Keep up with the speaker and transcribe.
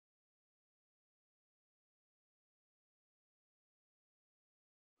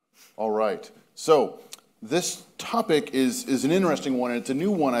All right. So this topic is an interesting one, and it's a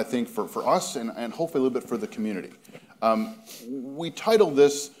new one, I think, for us and hopefully a little bit for the community. We titled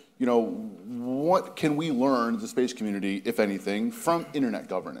this, what can we learn as a space community, if anything, from internet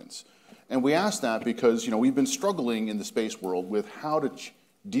governance? And we asked that because, we've been struggling in the space world with how to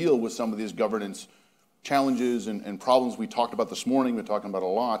deal with some of these governance challenges and problems we talked about this morning, we're talking about a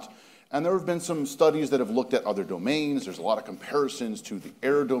lot. And there have been some studies that have looked at other domains. There's a lot of comparisons to the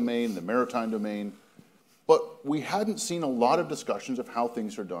air domain, the maritime domain. But we hadn't seen a lot of discussions of how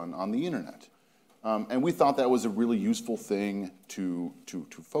things are done on the internet. And we thought that was a really useful thing to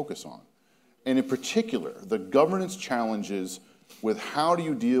focus on. And in particular, the governance challenges with how do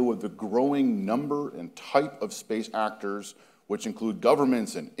you deal with the growing number and type of space actors, which include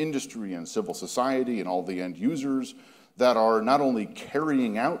governments and industry and civil society and all the end users that are not only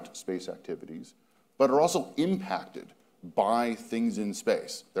carrying out space activities, but are also impacted by things in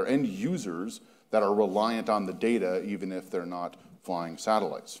space. They're end users that are reliant on the data, even if they're not flying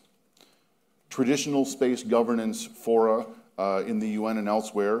satellites. Traditional space governance fora in the UN and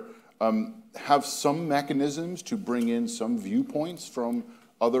elsewhere have some mechanisms to bring in some viewpoints from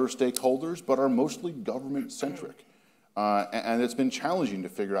other stakeholders, but are mostly government-centric. And it's been challenging to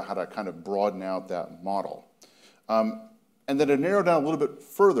figure out how to kind of broaden out that model. And then to narrow down a little bit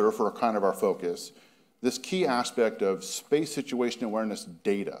further for kind of our focus, this key aspect of space situation awareness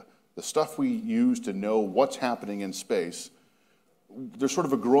data, the stuff we use to know what's happening in space, there's sort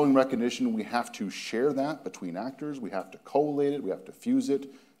of a growing recognition we have to share that between actors, we have to collate it, we have to fuse it.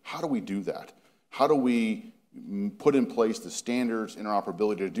 How do we do that? How do we put in place the standards,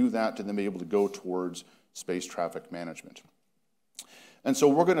 interoperability to do that, to then be able to go towards space traffic management? And so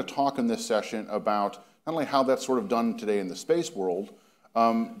we're going to talk in this session about not only how that's sort of done today in the space world,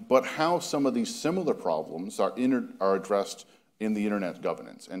 but how some of these similar problems are addressed in the internet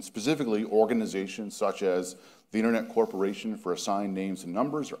governance, and specifically organizations such as the Internet Corporation for Assigned Names and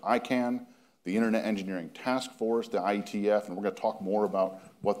Numbers, or ICANN, the Internet Engineering Task Force, the IETF, and we're going to talk more about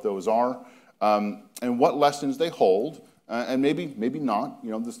what those are, and what lessons they hold, and maybe not.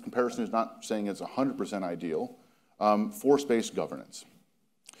 This comparison is not saying it's 100% ideal for space governance.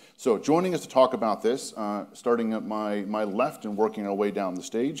 So joining us to talk about this, starting at my left and working our way down the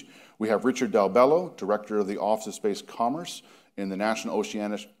stage, we have Richard DalBello, Director of the Office of Space Commerce in the National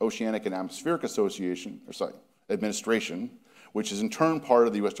Oceanic and Atmospheric Administration, which is in turn part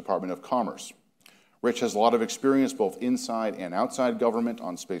of the U.S. Department of Commerce. Rich has a lot of experience both inside and outside government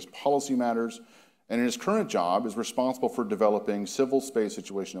on space policy matters, and in his current job is responsible for developing civil space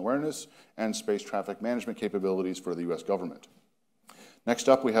situation awareness and space traffic management capabilities for the U.S. government. Next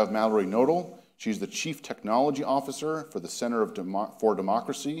up, we have Mallory Knodel. She's the Chief Technology Officer for the Center for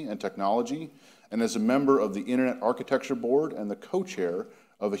Democracy and Technology, and is a member of the Internet Architecture Board and the co-chair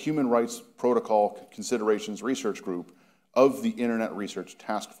of the Human Rights Protocol Considerations Research Group of the Internet Research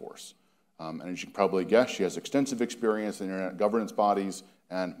Task Force. And as you can probably guess, she has extensive experience in internet governance bodies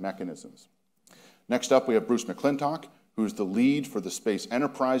and mechanisms. Next up, we have Bruce McClintock, who's the lead for the Space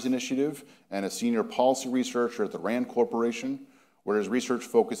Enterprise Initiative and a senior policy researcher at the RAND Corporation, where his research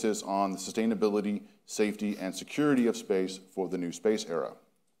focuses on the sustainability, safety, and security of space for the new space era.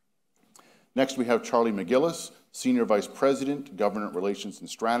 Next, we have Charlie McGillis, Senior Vice President, Government Relations and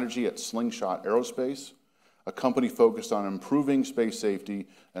Strategy at Slingshot Aerospace, a company focused on improving space safety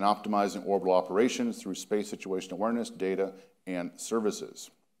and optimizing orbital operations through space situation awareness, data, and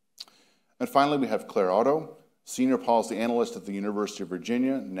services. And finally, we have Claire Otto, Senior Policy Analyst at the University of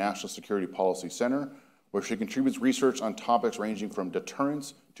Virginia National Security Policy Center, where she contributes research on topics ranging from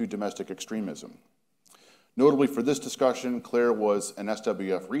deterrence to domestic extremism. Notably for this discussion, Claire was an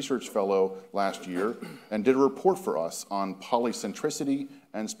SWF Research Fellow last year and did a report for us on polycentricity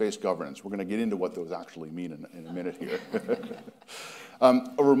and space governance. We're going to get into what those actually mean in a minute here.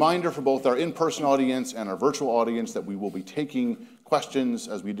 A reminder for both our in-person audience and our virtual audience that we will be taking questions,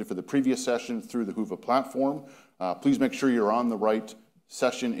 as we did for the previous session, through the Whova platform. Please make sure you're on the right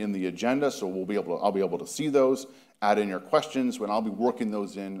session in the agenda, so I'll be able to see those, add in your questions, when I'll be working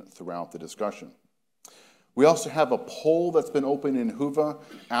those in throughout the discussion. We also have a poll that's been open in Whova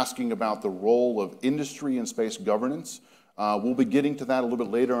asking about the role of industry in space governance. We'll be getting to that a little bit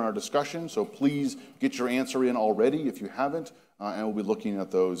later in our discussion, so please get your answer in already if you haven't, and we'll be looking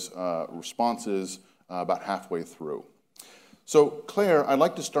at those responses about halfway through. So Claire, I'd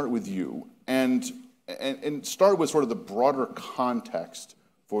like to start with you and start with sort of the broader context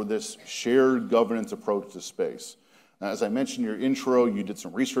for this shared governance approach to space. As I mentioned in your intro, you did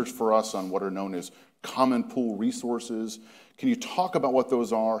some research for us on what are known as common pool resources. Can you talk about what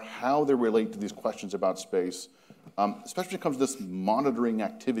those are, how they relate to these questions about space, especially when it comes to this monitoring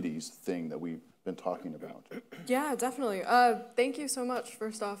activities thing that we've been talking about. Yeah, definitely. Thank you so much,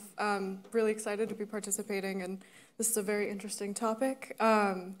 first off. Really excited to be participating, and this is a very interesting topic.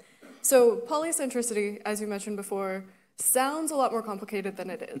 So polycentricity, as you mentioned before, sounds a lot more complicated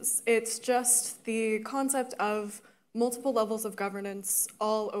than it is. It's just the concept of multiple levels of governance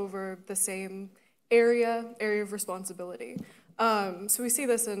all over the same area of responsibility. So we see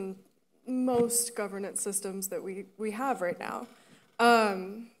this in most governance systems that we have right now.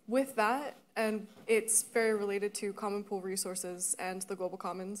 With that, and it's very related to common pool resources and the global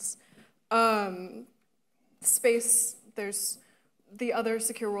commons. Space, there's the other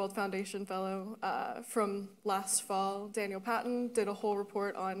Secure World Foundation fellow from last fall, Daniel Patton, did a whole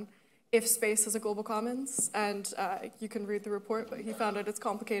report on if space is a global commons, and you can read the report, but he found out it's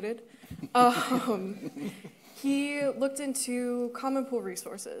complicated. He looked into common pool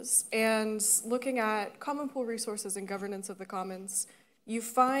resources, and looking at common pool resources and governance of the commons, you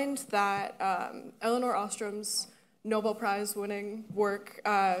find that Elinor Ostrom's Nobel Prize winning work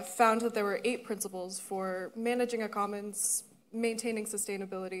found that there were 8 principles for managing a commons, maintaining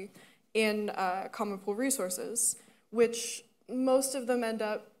sustainability in common pool resources, which most of them end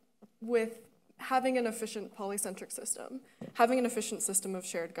up with having an efficient polycentric system, having an efficient system of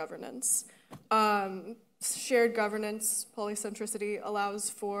shared governance. Shared governance, polycentricity,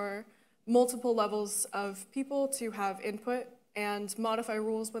 allows for multiple levels of people to have input and modify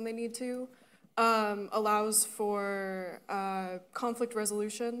rules when they need to, allows for conflict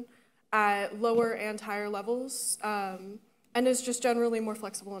resolution at lower and higher levels, and is just generally more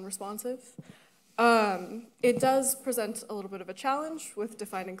flexible and responsive. It does present a little bit of a challenge with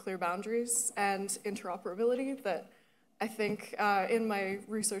defining clear boundaries and interoperability that I think in my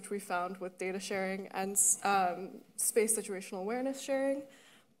research we found with data sharing and space situational awareness sharing.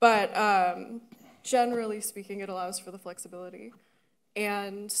 But generally speaking, it allows for the flexibility.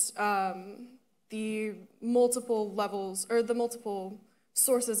 And the multiple levels, or the multiple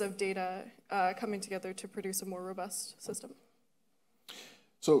sources of data coming together to produce a more robust system.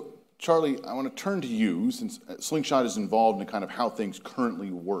 So, Charlie, I want to turn to you, since Slingshot is involved in kind of how things currently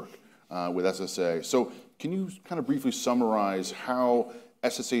work with SSA. So can you kind of briefly summarize how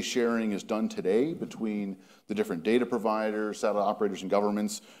SSA sharing is done today between the different data providers, satellite operators, and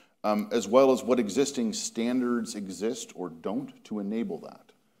governments, as well as what existing standards exist or don't to enable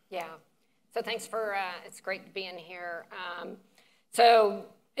that? Yeah. So thanks for, it's great to be in here. So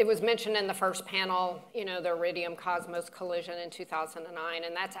it was mentioned in the first panel, you know, the Iridium Cosmos collision in 2009,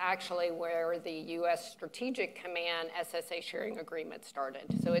 and that's actually where the U.S. Strategic Command SSA sharing agreement started.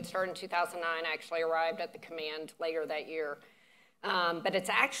 So it started in 2009, actually arrived at the command later that year. But it's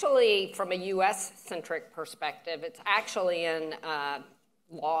actually, from a U.S.-centric perspective, it's actually in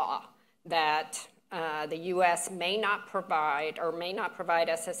law that the U.S. may not provide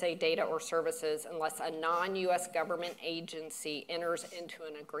SSA data or services unless a non-U.S. government agency enters into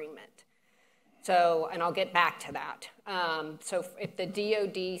an agreement. So, and I'll get back to that. So if the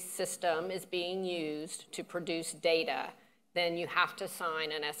DoD system is being used to produce data, then you have to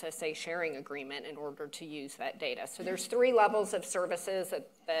sign an SSA sharing agreement in order to use that data. So there's 3 levels of services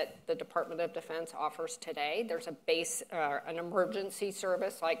that the Department of Defense offers today. There's a base, an emergency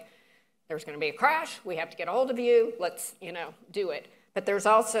service, like there's going to be a crash, we have to get a hold of you, let's, you know, do it. But there's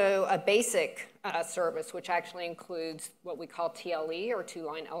also a basic service, which actually includes what we call TLE, or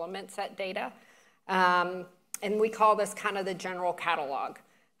 2-line element set data. And we call this kind of the general catalog.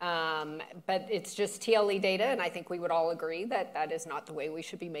 But it's just TLE data, and I think we would all agree that that is not the way we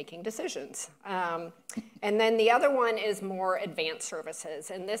should be making decisions. And then the other one is more advanced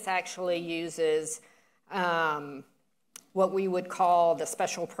services, and this actually uses what we would call the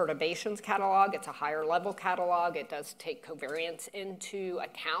special perturbations catalog. It's a higher level catalog. It does take covariance into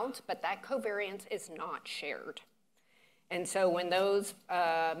account, but that covariance is not shared. And so when those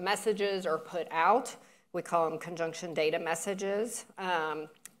messages are put out, we call them conjunction data messages.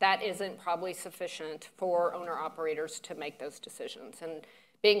 That isn't probably sufficient for owner-operators to make those decisions. And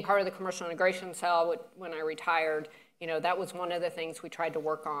being part of the commercial integration cell, when I retired, you know, that was one of the things we tried to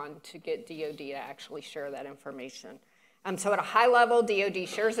work on to get DoD to actually share that information. So at a high level, DoD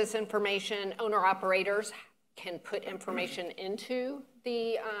shares this information. Owner-operators can put information into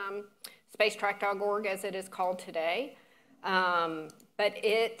the spacetrack.org, as it is called today. But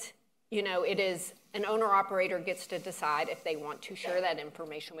it, you know, it is, an owner-operator gets to decide if they want to share that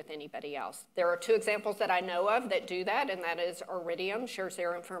information with anybody else. There are 2 examples that I know of that do that, and that is Iridium shares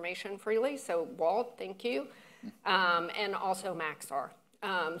their information freely, so Walt, thank you, and also Maxar.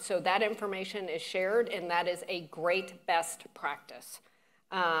 So that information is shared, and that is a great best practice.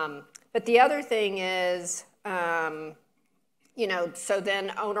 But the other thing is, you know, so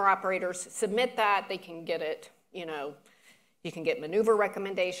then owner-operators submit that, they can get it, you know, you can get maneuver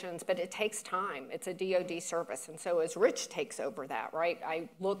recommendations, but it takes time. It's a DoD service. And so as Rich takes over that, right, I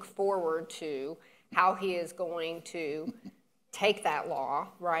look forward to how he is going to take that law,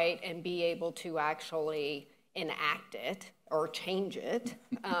 right, and be able to actually enact it or change it,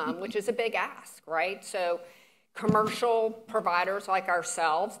 which is a big ask, right? So commercial providers like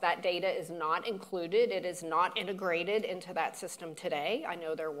ourselves, that data is not included. It is not integrated into that system today. I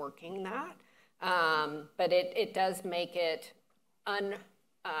know they're working that. But it does make it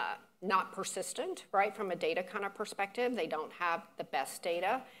not persistent, right, from a data kind of perspective. They don't have the best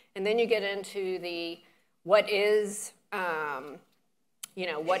data. And then you get into the what is, you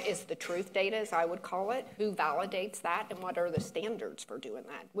know, what is the truth data, as I would call it, who validates that, and what are the standards for doing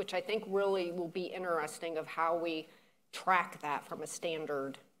that, which I think really will be interesting of how we track that from a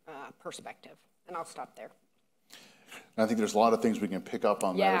standard perspective. And I'll stop there. I think there's a lot of things we can pick up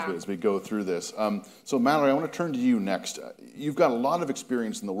on that as we go through this. So Mallory, I want to turn to you next. You've got a lot of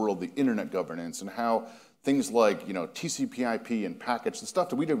experience in the world of the internet governance and how things like, you know, TCP/IP and packets, the stuff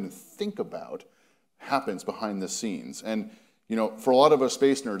that we don't even think about happens behind the scenes. And you know, for a lot of us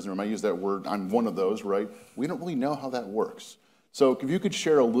space nerds in the room, I use that word, I'm one of those, right? We don't really know how that works. So if you could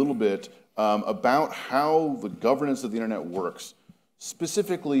share a little bit about how the governance of the internet works,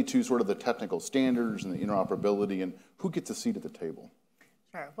 specifically to sort of the technical standards and the interoperability, and who gets a seat at the table.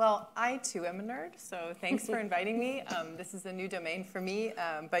 Sure. Well, I too am a nerd, so thanks for inviting me. This is a new domain for me,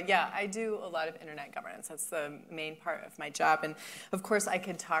 but yeah, I do a lot of internet governance. That's the main part of my job, and of course I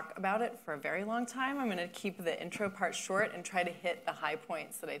could talk about it for a very long time. I'm going to keep the intro part short and try to hit the high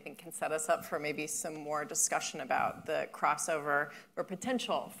points that I think can set us up for maybe some more discussion about the crossover or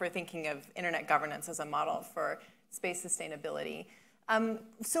potential for thinking of internet governance as a model for space sustainability.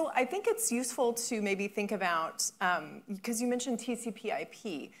 So I think it's useful to maybe think about, because you mentioned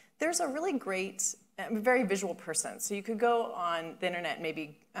TCP/IP, there's a really great, I'm a very visual person, so you could go on the internet and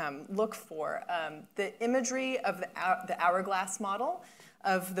maybe look for the imagery of the hourglass model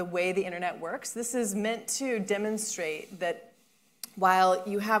of the way the internet works. This is meant to demonstrate that while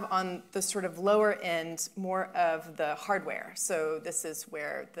you have on the sort of lower end more of the hardware, so this is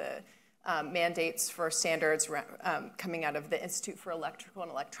where the mandates for standards coming out of the Institute for Electrical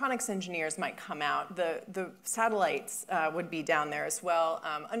and Electronics Engineers might come out. The satellites would be down there as well,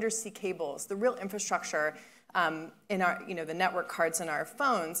 undersea cables, the real infrastructure in our, you know, the network cards in our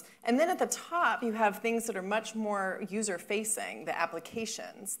phones. And then at the top, you have things that are much more user-facing, the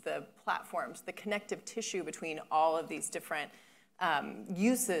applications, the platforms, the connective tissue between all of these different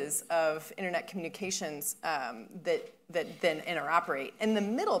uses of internet communications that then interoperate. In the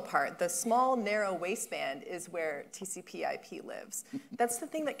middle part, the small, narrow waistband is where TCP/IP lives. That's the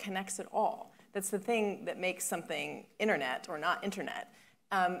thing that connects it all. That's the thing that makes something internet or not internet.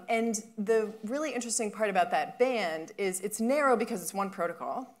 And the really interesting part about that band is it's narrow because it's one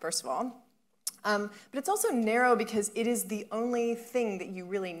protocol, first of all. But it's also narrow because it is the only thing that you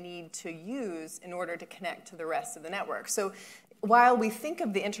really need to use in order to connect to the rest of the network. So while we think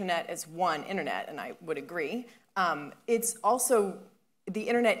of the internet as one internet, and I would agree, it's also, the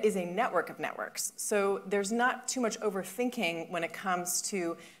internet is a network of networks. So there's not too much overthinking when it comes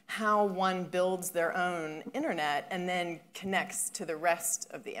to how one builds their own internet and then connects to the rest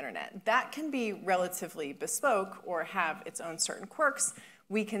of the internet. That can be relatively bespoke or have its own certain quirks.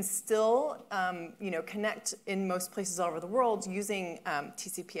 We can still connect in most places all over the world using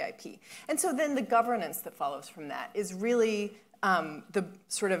TCP/IP. And so then the governance that follows from that is really the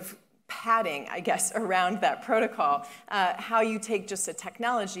sort of padding, I guess, around that protocol, how you take just a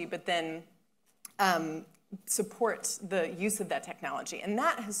technology, but then support the use of that technology. And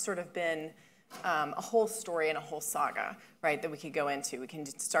that has sort of been a whole story and a whole saga, right, that we could go into. We can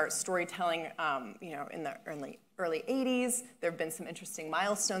start storytelling, in the early 80s. There have been some interesting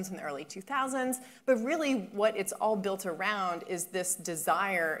milestones in the early 2000s. But really, what it's all built around is this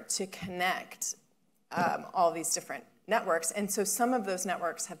desire to connect all these different networks. And so some of those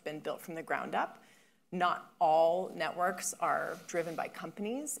networks have been built from the ground up. Not all networks are driven by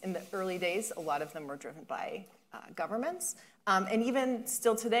companies. In the early days, a lot of them were driven by governments. And even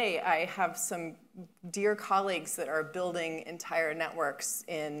still today, I have some dear colleagues that are building entire networks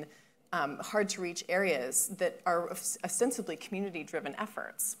in hard-to-reach areas that are ostensibly community-driven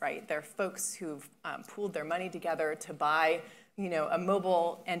efforts, right? They're folks who've pooled their money together to buy, a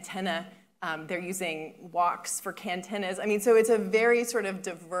mobile antenna. They're using walks for cantennas. I mean, so it's a very sort of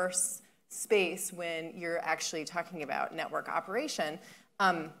diverse space when you're actually talking about network operation.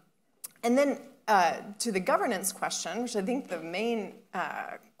 And then to the governance question, which I think the main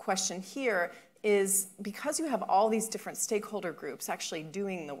question here is, because you have all these different stakeholder groups actually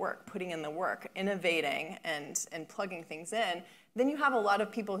doing the work, putting in the work, innovating and plugging things in, then you have a lot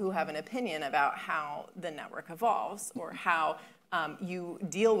of people who have an opinion about how the network evolves, or how you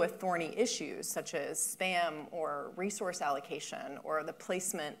deal with thorny issues such as spam or resource allocation or the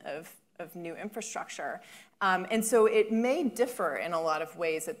placement of new infrastructure. And so it may differ in a lot of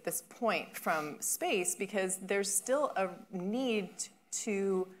ways at this point from space, because there's still a need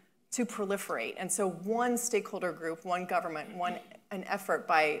to proliferate. And so one stakeholder group, one government, an effort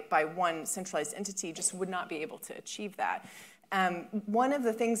by one centralized entity just would not be able to achieve that. One of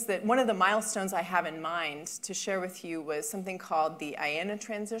the milestones I have in mind to share with you was something called the IANA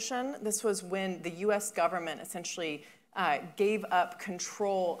transition. This was when the US government essentially gave up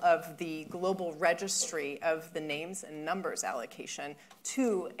control of the global registry of the names and numbers allocation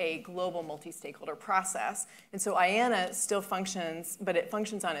to a global multi-stakeholder process. And so IANA still functions, but it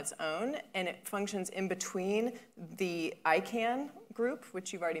functions on its own, and it functions in between the ICANN group,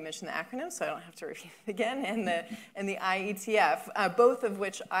 which you've already mentioned the acronym, so I don't have to repeat it again, and the IETF, both of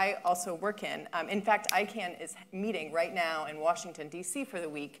which I also work in. In fact, ICANN is meeting right now in Washington, D.C. for the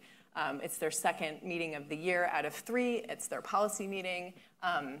week. It's their second meeting of the year out of 3. It's their policy meeting.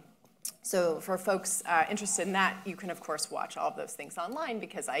 So for folks interested in that, you can, of course, watch all of those things online,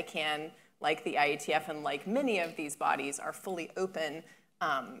 because ICANN, like the IETF and like many of these bodies, are fully open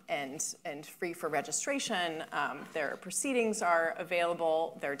and free for registration. Their proceedings are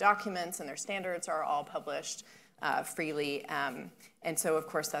available. Their documents and their standards are all published freely. And so, of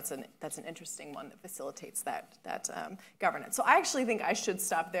course, that's an interesting one that facilitates that governance. So I actually think I should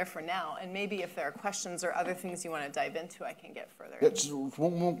stop there for now, and maybe if there are questions or other things you want to dive into, I can get further. Yeah, just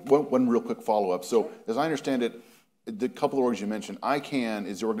one real quick follow-up. So as I understand it, the couple of orgs you mentioned, ICANN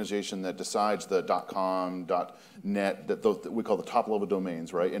is the organization that decides the .com, .net, that we call the top-level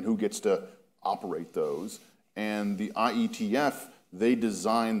domains, right, and who gets to operate those. And the IETF, they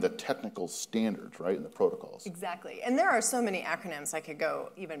design the technical standards, right, and the protocols. Exactly. And there are so many acronyms, I could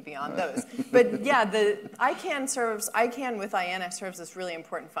go even beyond those. But yeah, the ICANN with IANA serves this really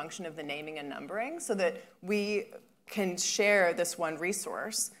important function of the naming and numbering, so that we can share this one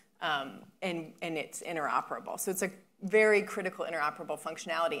resource, and it's interoperable. So it's a very critical interoperable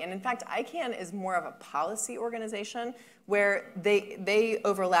functionality. And in fact, ICANN is more of a policy organization, where they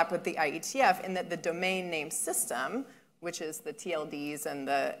overlap with the IETF in that the domain name system, which is the TLDs and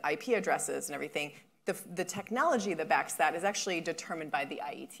the IP addresses and everything, the technology that backs that is actually determined by the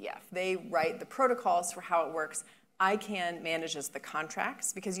IETF. They write the protocols for how it works. ICANN manages the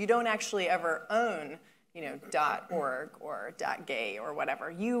contracts, because you don't actually ever own, .org or .gay or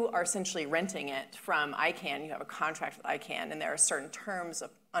whatever. You are essentially renting it from ICANN. You have a contract with ICANN, and there are certain terms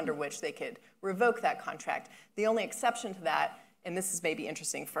under which they could revoke that contract. The only exception to that, and this is maybe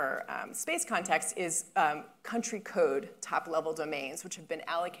interesting for space context, is country code top-level domains, which have been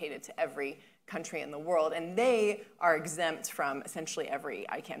allocated to every country in the world, and they are exempt from essentially every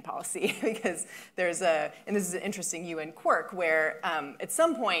ICANN policy, because there's and this is an interesting UN quirk, where at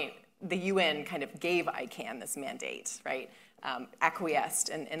some point the UN kind of gave ICANN this mandate, right? Acquiesced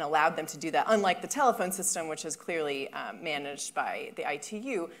and allowed them to do that, unlike the telephone system, which is clearly managed by the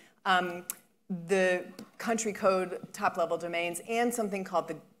ITU. The country code top-level domains and something called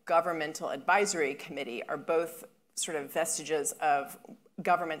the Governmental Advisory Committee are both sort of vestiges of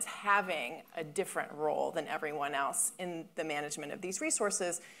governments having a different role than everyone else in the management of these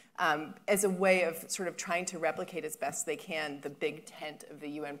resources, as a way of sort of trying to replicate as best they can the big tent of the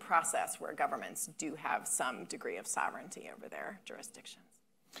UN process, where governments do have some degree of sovereignty over their jurisdictions.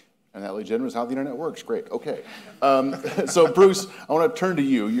 And that legitimates how the internet works. Great. Okay. So Bruce, I want to turn to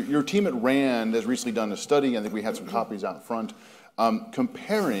you. Your team at RAND has recently done a study. I think we had some copies out front,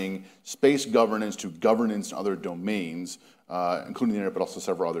 comparing space governance to governance in other domains, including the internet, but also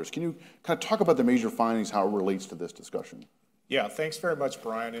several others. Can you kind of talk about the major findings, how it relates to this discussion? Yeah, thanks very much,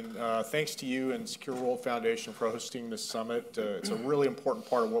 Brian, and thanks to you and Secure World Foundation for hosting this summit. It's a really important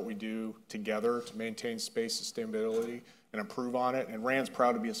part of what we do together to maintain space sustainability and improve on it, and RAND's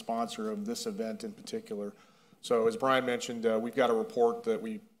proud to be a sponsor of this event in particular. So as Brian mentioned, we've got a report that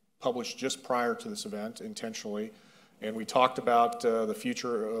we published just prior to this event intentionally, and we talked about the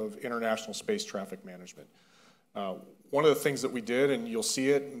future of international space traffic management. One of the things that we did, and you'll see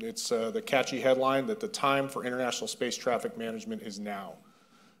it, it's the catchy headline that the time for international space traffic management is now.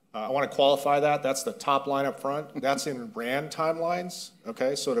 I want to qualify that. That's the top line up front. That's in RAND timelines.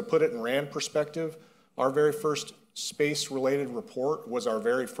 Okay, so to put it in RAND perspective, our very first space-related report was our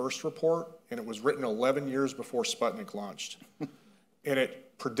very first report, and it was written 11 years before Sputnik launched. And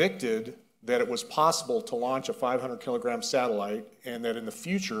it predicted that it was possible to launch a 500-kilogram satellite, and that in the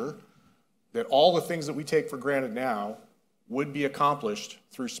future, that all the things that we take for granted now would be accomplished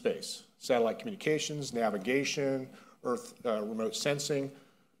through space. Satellite communications, navigation, Earth remote sensing.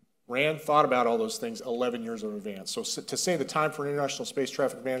 RAND thought about all those things 11 years in advance. So to say the time for international space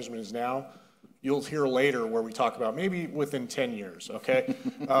traffic management is now, you'll hear later where we talk about maybe within 10 years, okay?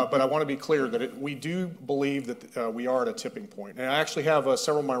 But I want to be clear that we do believe that we are at a tipping point. And I actually have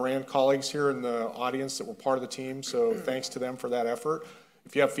several of my RAND colleagues here in the audience that were part of the team, so thanks to them for that effort.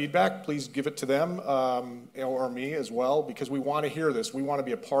 If you have feedback, please give it to them or me as well, because we want to hear this. We want to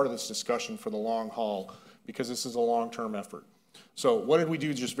be a part of this discussion for the long haul, because this is a long-term effort. So what did we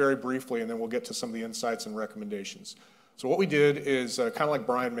do just very briefly, and then we'll get to some of the insights and recommendations. So what we did is, kind of like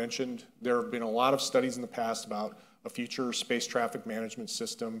Brian mentioned, there have been a lot of studies in the past about a future space traffic management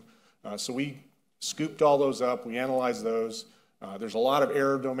system. So we scooped all those up, we analyzed those. There's a lot of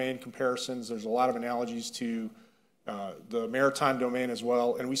error domain comparisons, there's a lot of analogies to the maritime domain as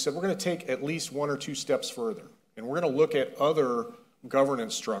well, and we said we're going to take at least one or two steps further, and we're going to look at other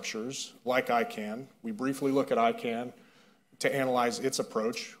governance structures like ICANN. We briefly look at ICANN to analyze its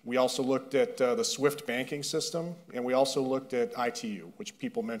approach. We also looked at the SWIFT banking system, and we also looked at ITU, which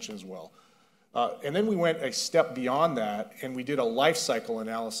people mentioned as well. And then we went a step beyond that, and we did a life cycle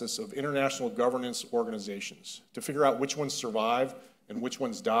analysis of international governance organizations to figure out which ones survive and which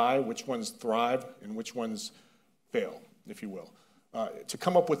ones die, which ones thrive, and which ones fail, if you will, to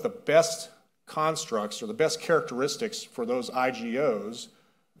come up with the best constructs or the best characteristics for those IGOs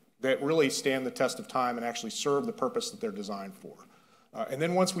that really stand the test of time and actually serve the purpose that they're designed for. And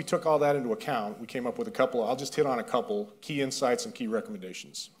then once we took all that into account, we came up with a couple, I'll just hit on a couple key insights and key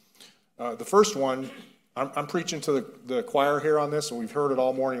recommendations. The first one, I'm preaching to the choir here on this, and we've heard it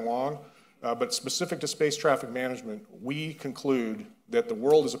all morning long, but specific to space traffic management, we conclude that the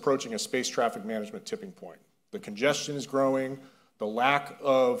world is approaching a space traffic management tipping point. The congestion is growing, the lack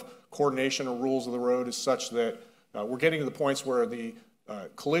of coordination or rules of the road is such that we're getting to the points where the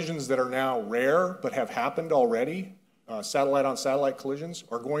collisions that are now rare but have happened already, satellite-on-satellite collisions,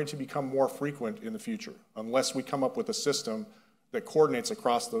 are going to become more frequent in the future unless we come up with a system that coordinates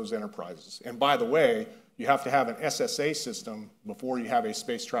across those enterprises. And by the way, you have to have an SSA system before you have a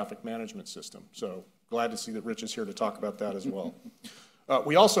space traffic management system. So glad to see that Rich is here to talk about that as well.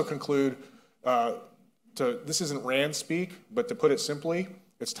 We also conclude, this isn't RAND speak, but to put it simply,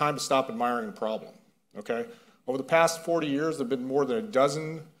 it's time to stop admiring the problem, okay? Over the past 40 years, there have been more than a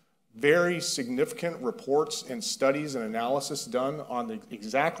dozen very significant reports and studies and analysis done on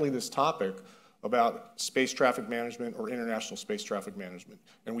exactly this topic about space traffic management or international space traffic management.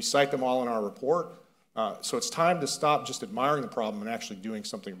 And we cite them all in our report. So it's time to stop just admiring the problem and actually doing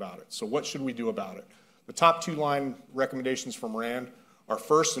something about it. So what should we do about it? The top two-line recommendations from RAND are,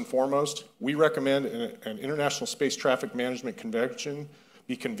 first and foremost, we recommend an international space traffic management convention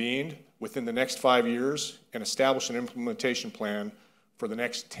be convened within the next 5 years and establish an implementation plan for the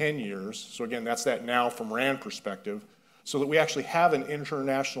next 10 years. So again, that's that now from RAND perspective, so that we actually have an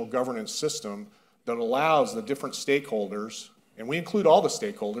international governance system that allows the different stakeholders, and we include all the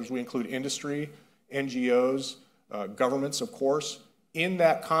stakeholders, we include industry, NGOs, governments, of course, in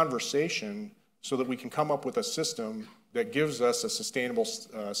that conversation so that we can come up with a system that gives us a sustainable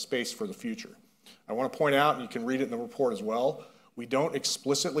space for the future. I want to point out, and you can read it in the report as well, we don't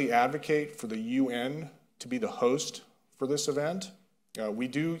explicitly advocate for the UN to be the host for this event. We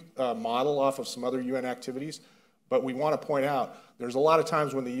do model off of some other UN activities, but we want to point out there's a lot of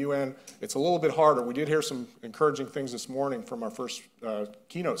times when the UN, it's a little bit harder. We did hear some encouraging things this morning from our first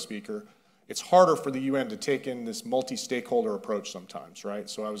keynote speaker. It's harder for the UN to take in this multi-stakeholder approach sometimes, right?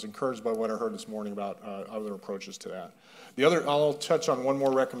 So I was encouraged by what I heard this morning about other approaches to that. The other, I'll touch on one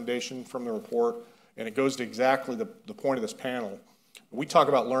more recommendation from the report, and it goes to exactly the point of this panel. We talk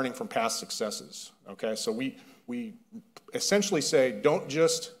about learning from past successes, okay? So we essentially say, don't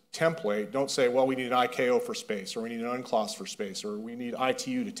just template, don't say, well, we need an ICAO for space, or we need an UNCLOS for space, or we need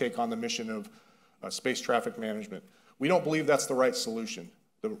ITU to take on the mission of space traffic management. We don't believe that's the right solution.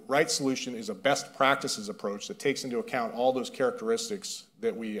 The right solution is a best practices approach that takes into account all those characteristics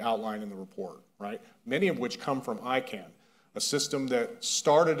that we outline in the report, right? Many of which come from ICANN, a system that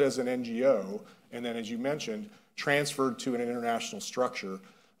started as an NGO and then, as you mentioned, transferred to an international structure.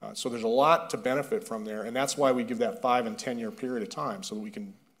 So there's a lot to benefit from there, and that's why we give that 5 and 10 year period of time so that we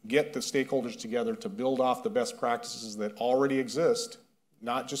can get the stakeholders together to build off the best practices that already exist,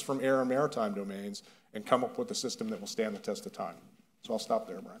 not just from air and maritime domains, and come up with a system that will stand the test of time. So I'll stop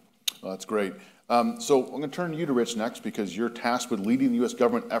there, Brian. Well, that's great. So I'm going to turn to you to Rich next, because you're tasked with leading the U.S.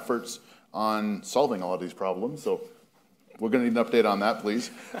 government efforts on solving all of these problems. So We're going to need an update on that,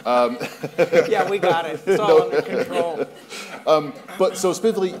 please. Yeah, we got it. It's all under control. But so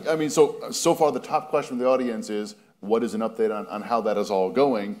specifically, I mean, so far the top question from the audience is, what is an update on how that is all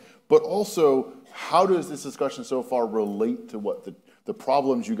going? But also, how does this discussion so far relate to what the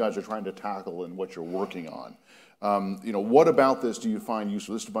problems you guys are trying to tackle and what you're working on? What about this do you find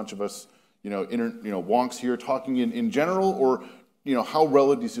useful? Just a bunch of us, wonks here talking in general, or how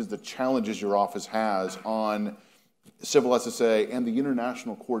relative is the challenges your office has on civil SSA and the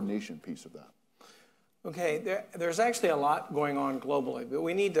international coordination piece of that? Okay, there's actually a lot going on globally, but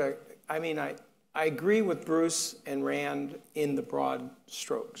we need to, I agree with Bruce and Rand in the broad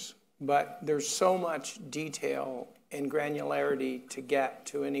strokes, but there's so much detail and granularity to get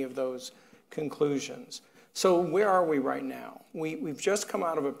to any of those conclusions. So where are we right now? We've just come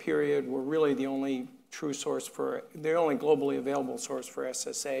out of a period where really the only globally available source for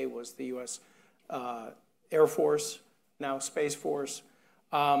SSA was the U.S. Air Force, now Space Force.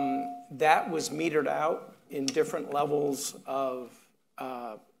 That was metered out in different levels of,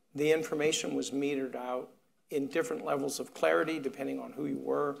 the information was metered out in different levels of clarity depending on who you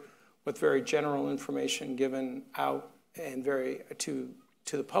were, with very general information given out and very to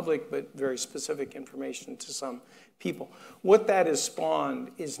the public, but very specific information to some people. What that has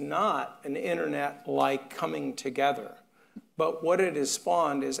spawned is not an internet-like coming together, but what it has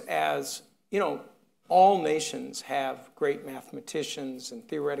spawned is, as all nations have great mathematicians and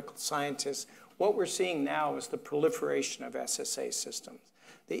theoretical scientists. What we're seeing now is the proliferation of SSA systems.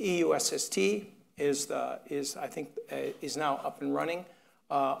 The EU SST is now up and running,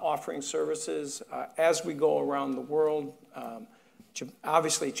 offering services as we go around the world.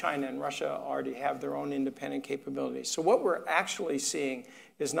 Obviously, China and Russia already have their own independent capabilities. So what we're actually seeing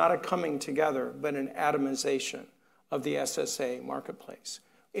is not a coming together, but an atomization of the SSA marketplace.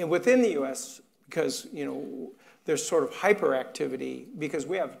 And within the U.S., because there's sort of hyperactivity, because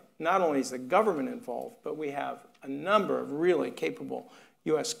we have not only is the government involved, but we have a number of really capable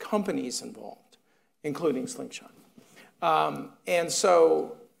U.S. companies involved, including Slingshot. And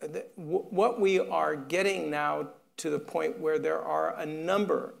so what we are getting now to the point where there are a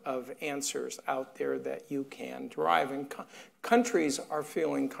number of answers out there that you can derive. And countries are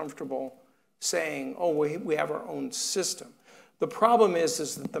feeling comfortable saying, oh, we have our own system. The problem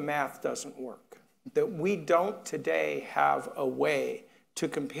is that the math doesn't work, that we don't today have a way to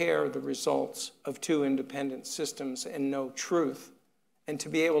compare the results of two independent systems and know truth, and to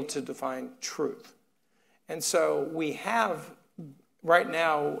be able to define truth. And so we have, right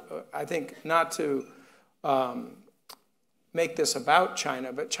now, I think not to make this about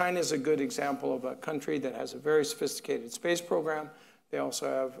China, but China is a good example of a country that has a very sophisticated space program. They also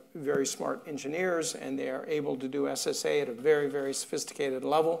have very smart engineers, and they are able to do SSA at a very, very sophisticated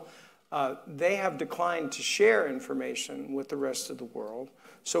level. They have declined to share information with the rest of the world.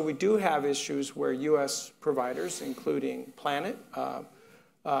 So we do have issues where U.S. providers, including Planet,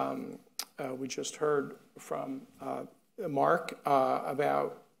 we just heard from Mark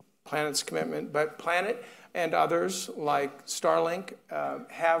about Planet's commitment, but Planet and others like Starlink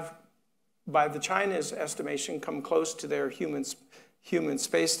have, by the China's estimation, come close to their human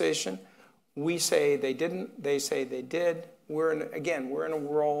space station. We say they didn't, they say they did. We're in a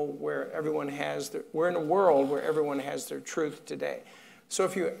world where everyone has their truth today. So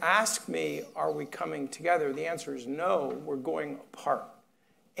if you ask me, are we coming together? The answer is no, we're going apart.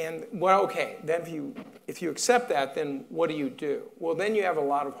 And well, okay, then if you accept that, then what do? Well, then you have a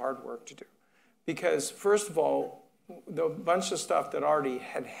lot of hard work to do. Because first of all, the bunch of stuff that already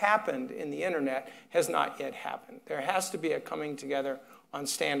had happened in the internet has not yet happened. There has to be a coming together on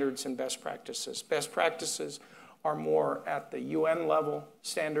standards and best practices. Best practices are more at the UN level.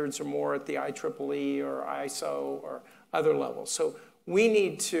 Standards are more at the IEEE or ISO or other levels. So we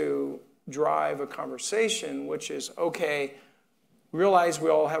need to drive a conversation which is, okay, realize we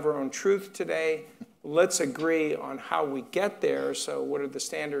all have our own truth today. Let's agree on how we get there. So what are the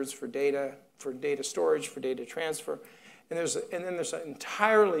standards for data storage, for data transfer? And then there's an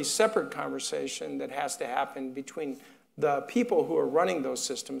entirely separate conversation that has to happen between the people who are running those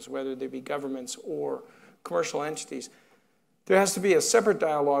systems, whether they be governments or commercial entities. There has to be a separate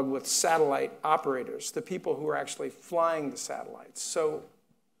dialogue with satellite operators, the people who are actually flying the satellites. So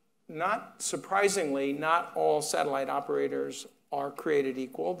not surprisingly, not all satellite operators are created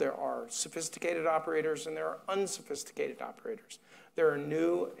equal. There are sophisticated operators and there are unsophisticated operators. There are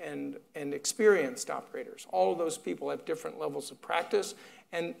new and experienced operators. All of those people have different levels of practice,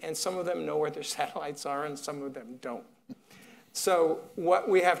 and some of them know where their satellites are and some of them don't. So what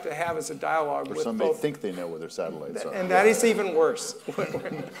we have to have is a dialogue Or with some both. may think they know where their satellites are. And that is even worse.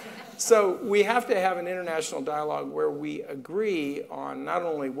 So we have to have an international dialogue where we agree on not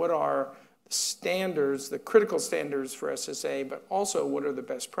only what are standards, the critical standards for SSA, but also what are the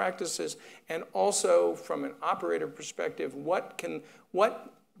best practices, and also from an operator perspective, what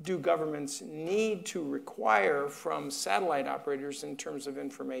do governments need to require from satellite operators in terms of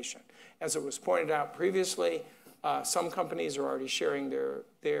information? As it was pointed out previously, some companies are already sharing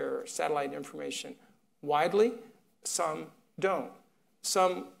their satellite information widely, some don't.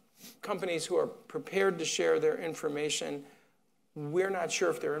 Some companies who are prepared to share their information, we're not sure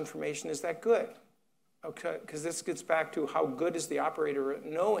if their information is that good, okay? Because this gets back to how good is the operator at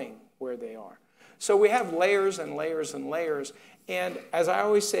knowing where they are. So we have layers and layers and layers, and as I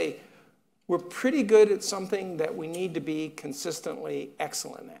always say, we're pretty good at something that we need to be consistently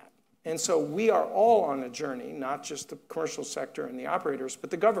excellent at. And so we are all on a journey, not just the commercial sector and the operators,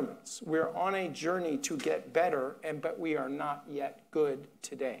 but the governments. We're on a journey to get better, but we are not yet good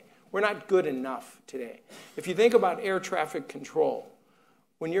today. We're not good enough today. If you think about air traffic control,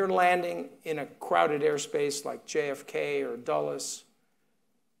 when you're landing in a crowded airspace like JFK or Dulles,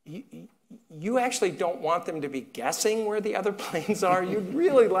 you actually don't want them to be guessing where the other planes are. You'd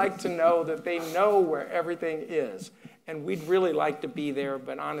really like to know that they know where everything is. And we'd really like to be there,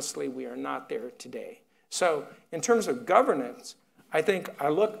 but honestly, we are not there today. So in terms of governance, I think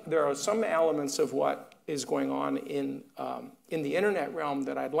there are some elements of what is going on in the internet realm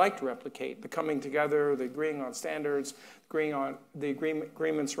that I'd like to replicate. The coming together, the agreeing on standards, agreeing on the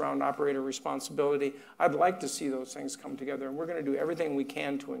agreements around operator responsibility. I'd like to see those things come together, and we're going to do everything we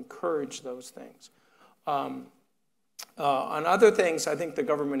can to encourage those things. On other things, I think the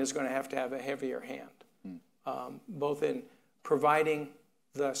government is going to have a heavier hand. Both in providing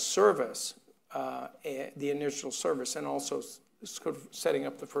the service, the initial service, and also sort of setting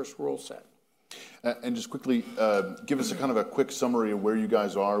up the first rule set. And just quickly, give us a kind of a quick summary of where you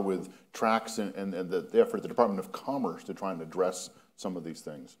guys are with tracks and the effort of the Department of Commerce to try and address some of these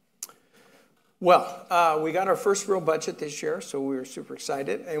things. Well, we got our first real budget this year, so we were super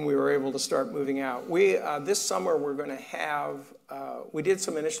excited, and we were able to start moving out. This summer we're going to have, we did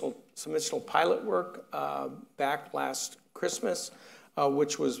some initial pilot work back last Christmas,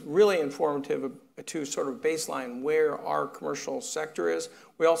 which was really informative to sort of baseline where our commercial sector is.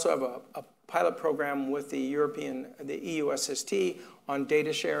 We also have a pilot program with the EU SST on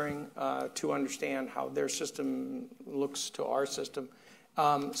data sharing to understand how their system looks to our system.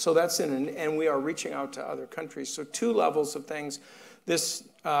 So that's and we are reaching out to other countries. So 2 levels of things. This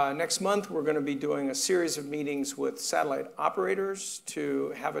next month, we're going to be doing a series of meetings with satellite operators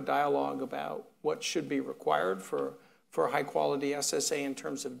to have a dialogue about what should be required for high quality SSA in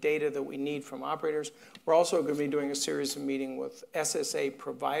terms of data that we need from operators. We're also going to be doing a series of meetings with SSA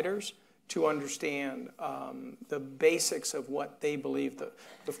providers to understand the basics of what they believe the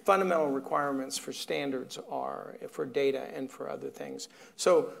fundamental requirements for standards are for data and for other things.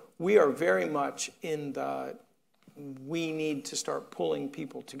 So we are very much in we need to start pulling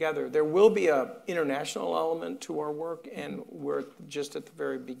people together. There will be an international element to our work, and we're just at the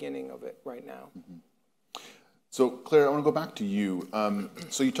very beginning of it right now. Mm-hmm. So Claire, I want to go back to you.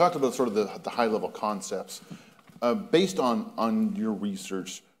 So you talked about sort of the high-level concepts. Based on your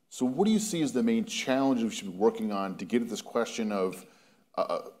research, so what do you see as the main challenge we should be working on to get at this question of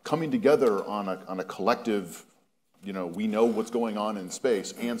coming together on a collective, we know what's going on in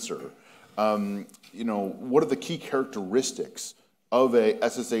space answer? What are the key characteristics of a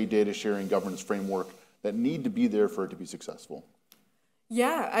SSA data sharing governance framework that need to be there for it to be successful?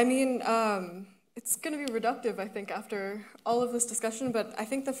 Yeah, I mean, it's going to be reductive, I think, after all of this discussion, but I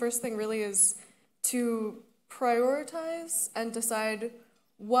think the first thing really is to prioritize and decide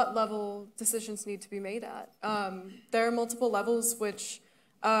what level decisions need to be made at. There are multiple levels, which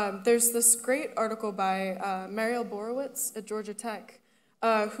there's this great article by Mariel Borowitz at Georgia Tech,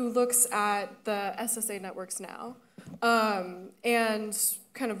 who looks at the SSA networks now and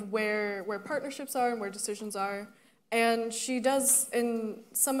kind of where partnerships are and where decisions are. And she does, in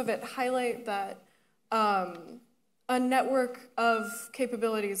some of it, highlight that a network of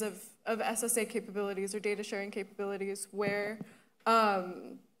capabilities, of SSA capabilities or data sharing capabilities where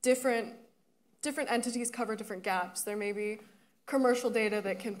different entities cover different gaps. There may be commercial data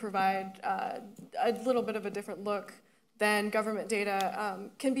that can provide a little bit of a different look than government data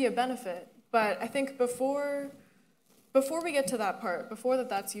can be a benefit. But I think before we get to that part, before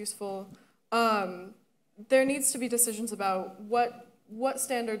that's useful, there needs to be decisions about what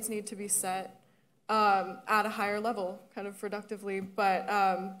standards need to be set at a higher level, kind of reductively,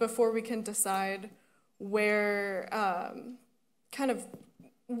 but before we can decide where kind of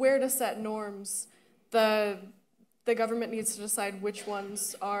where to set norms, the government needs to decide which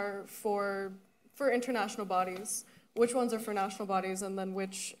ones are for international bodies, which ones are for national bodies, and then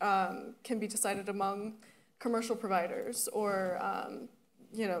which can be decided among commercial providers or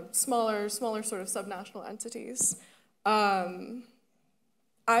smaller sort of subnational entities. I'm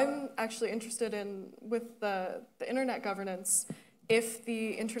actually interested in, with the internet governance, if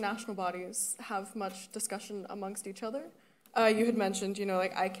the international bodies have much discussion amongst each other. You had mentioned,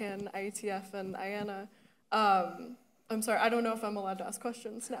 like ICANN, IETF, and IANA. I'm sorry, I don't know if I'm allowed to ask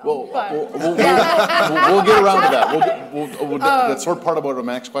questions now. Well, but, we'll get around to that. That's sort of part of what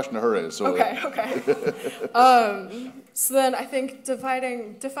my next question to her is. So okay. So then I think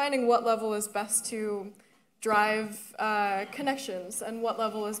defining what level is best to drive connections and what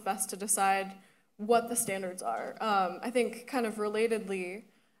level is best to decide what the standards are. I think kind of relatedly,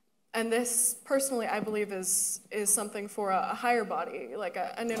 and this personally I believe is something for a higher body, like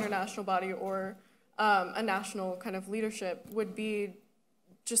an international body or a national kind of leadership, would be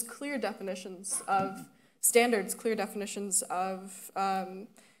just clear definitions of standards, clear definitions of,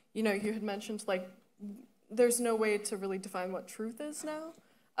 you had mentioned like there's no way to really define what truth is now.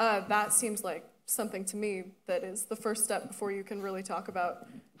 That seems like something to me that is the first step before you can really talk about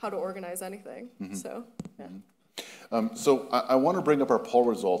how to organize anything. Mm-hmm. So, yeah. So I want to bring up our poll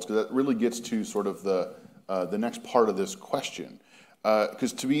results because that really gets to sort of the next part of this question.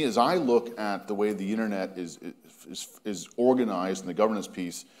 Because to me, as I look at the way the internet is organized in the governance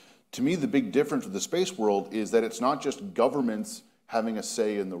piece, to me the big difference with the space world is that it's not just governments having a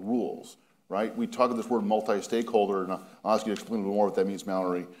say in the rules, right? We talk about this word multi-stakeholder, and I'll ask you to explain a little more what that means,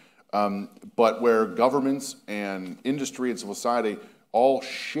 Mallory. But where governments and industry and civil society all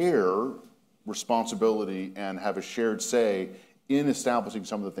share responsibility and have a shared say in establishing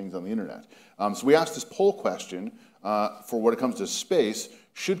some of the things on the internet. So we asked this poll question for when it comes to space: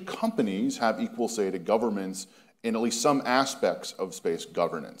 should companies have equal say to governments in at least some aspects of space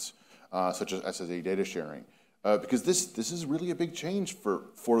governance, such as SSA data sharing? Because this is really a big change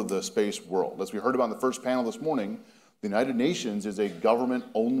for the space world. As we heard about in the first panel this morning, the United Nations is a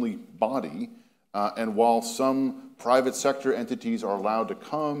government-only body, and while some private sector entities are allowed to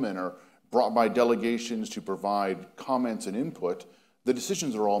come and are brought by delegations to provide comments and input, the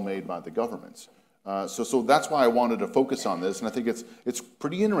decisions are all made by the governments. So that's why I wanted to focus on this, and I think it's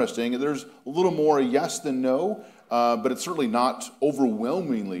pretty interesting. There's a little more yes than no, but it's certainly not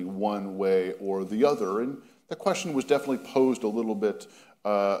overwhelmingly one way or the other. And the question was definitely posed a little bit,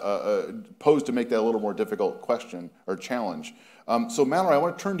 posed to make that a little more difficult question or challenge. So Mallory, I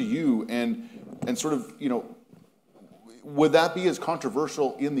want to turn to you and sort of, would that be as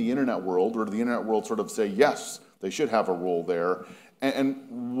controversial in the internet world, or the internet world sort of say, yes, they should have a role there?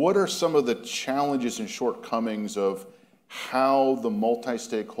 And what are some of the challenges and shortcomings of how the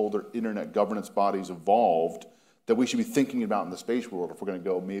multi-stakeholder internet governance bodies evolved that we should be thinking about in the space world if we're going to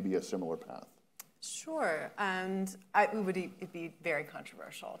go maybe a similar path? Sure, and it'd be very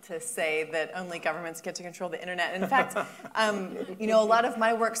controversial to say that only governments get to control the internet. In fact, a lot of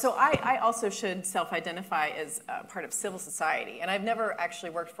my work, so I also should self-identify as part of civil society, and I've never actually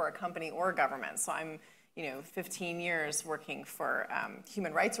worked for a company or a government, so I'm 15 years working for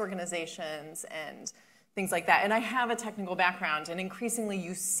human rights organizations and things like that. And I have a technical background, and increasingly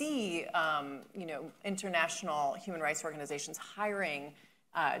you see, international human rights organizations hiring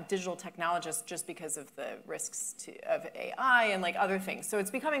digital technologists just because of the risks of AI and like other things. So it's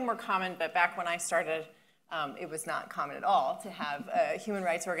becoming more common, but back when I started, it was not common at all to have a human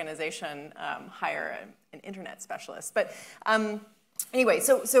rights organization hire an internet specialist. But anyway,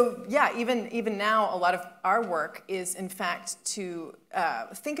 so yeah, even now, a lot of our work is, in fact, to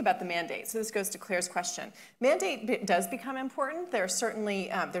think about the mandate. So this goes to Claire's question. Mandate does become important. There's certainly,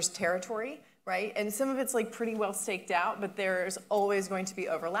 there's territory, right? And some of it's like pretty well staked out, but there's always going to be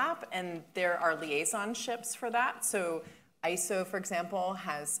overlap, and there are liaison ships for that. So ISO, for example,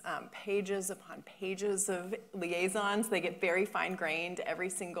 has pages upon pages of liaisons. They get very fine-grained. Every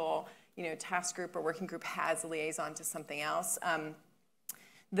single task group or working group has a liaison to something else.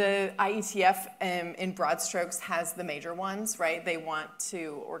 The IETF, in broad strokes, has the major ones, right? They want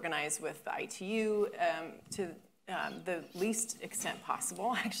to organize with the ITU to the least extent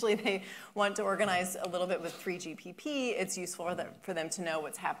possible. Actually, they want to organize a little bit with 3GPP. It's useful for them to know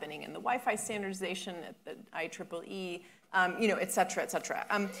what's happening in the Wi-Fi standardization at the IEEE, et cetera, et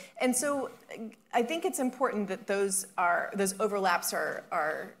cetera. And so I think it's important that those overlaps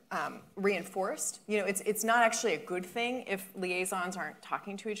are reinforced. It's not actually a good thing if liaisons aren't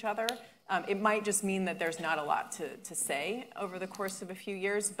talking to each other. It might just mean that there's not a lot to say over the course of a few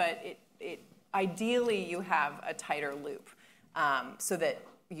years, but ideally you have a tighter loop. so that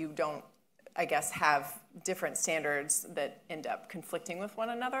you don't, I guess, have different standards that end up conflicting with one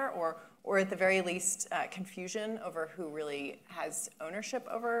another, or at the very least, confusion over who really has ownership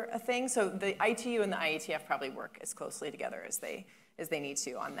over a thing. So the ITU and the IETF probably work as closely together as they need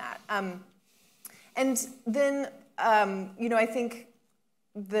to on that. And then, I think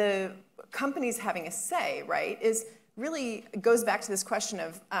the companies having a say, right, really goes back to this question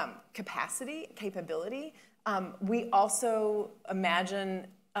of capability. We also imagine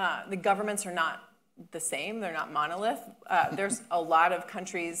the governments are not the same. They're not monolith. There's a lot of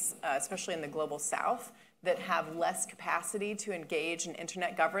countries, especially in the global south, that have less capacity to engage in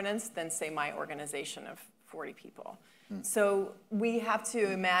internet governance than, say, my organization of 40 people. So we have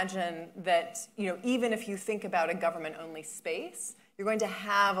to imagine that, even if you think about a government-only space, you're going to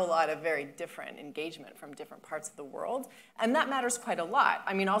have a lot of very different engagement from different parts of the world. And that matters quite a lot.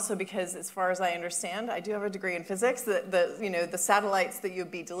 I mean, also because, as far as I understand, I do have a degree in physics, the satellites that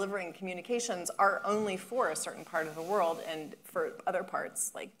you'd be delivering communications are only for a certain part of the world, and for other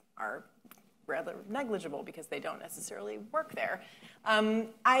parts, are rather negligible because they don't necessarily work there.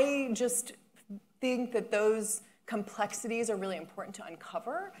 I just think that those complexities are really important to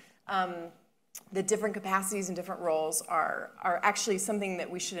uncover. The different capacities and different roles are actually something that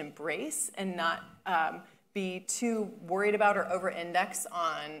we should embrace and not be too worried about or over-index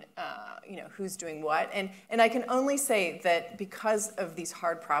on who's doing what. And I can only say that because of these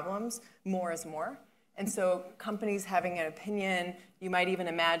hard problems, more is more. And so companies having an opinion, you might even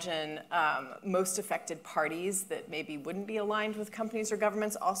imagine most affected parties that maybe wouldn't be aligned with companies or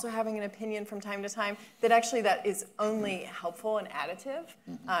governments also having an opinion from time to time, that is only helpful and additive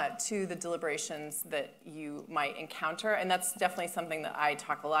to the deliberations that you might encounter. And that's definitely something that I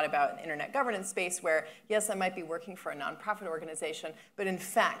talk a lot about in the internet governance space, where, yes, I might be working for a nonprofit organization, but in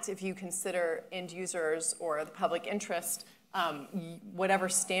fact, if you consider end users or the public interest, whatever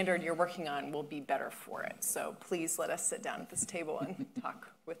standard you're working on will be better for it. So please let us sit down at this table and talk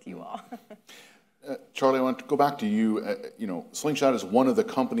with you all. Charlie, I want to go back to you. Slingshot is one of the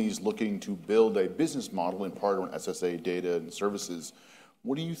companies looking to build a business model in part on SSA data and services.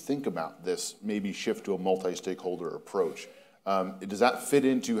 What do you think about this maybe shift to a multi-stakeholder approach? Does that fit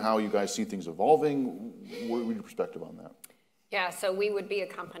into how you guys see things evolving? What would your perspective on that? Yeah, so we would be a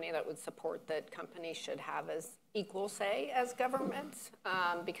company that would support that companies should have as equal say as governments,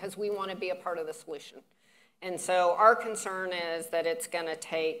 because we want to be a part of the solution. And so our concern is that it's going to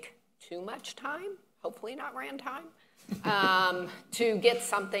take too much time, hopefully not RAND time, to get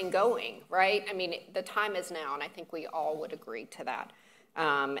something going, right? I mean, the time is now, and I think we all would agree to that.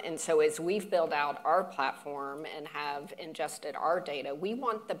 And so as we've built out our platform and have ingested our data, we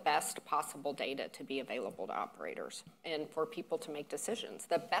want the best possible data to be available to operators and for people to make decisions,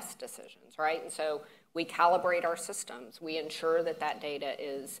 the best decisions, right? And so we calibrate our systems. We ensure that that data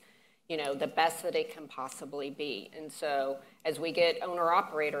is, the best that it can possibly be. And so as we get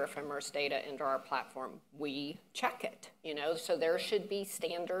owner-operator ephemeris data into our platform, we check it, So there should be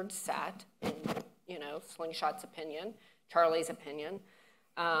standards set in, Slingshot's opinion, Charlie's opinion,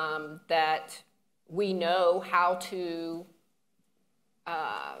 that we know how to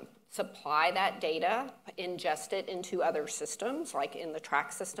supply that data, ingest it into other systems, like in the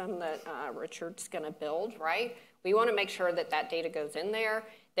track system that Richard's going to build, right? We want to make sure that that data goes in there.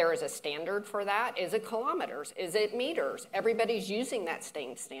 There is a standard for that. Is it kilometers? Is it meters? Everybody's using that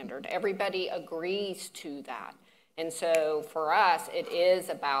same standard. Everybody agrees to that. And so for us, it is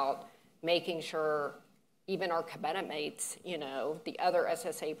about making sure even our cabinet mates, the other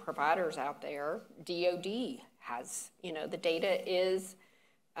SSA providers out there, DoD has, the data is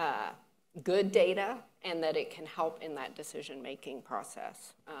good data and that it can help in that decision-making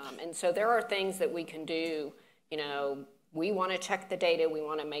process. And so there are things that we can do, we want to check the data, we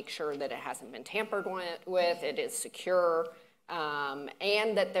want to make sure that it hasn't been tampered with, it is secure,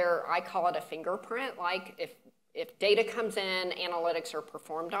 and that I call it a fingerprint, like if data comes in, analytics are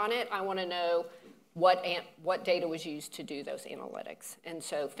performed on it, I want to know what data was used to do those analytics. And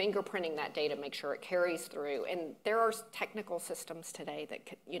so fingerprinting that data, make sure it carries through. And there are technical systems today that,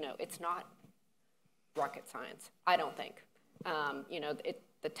 it's not rocket science, I don't think.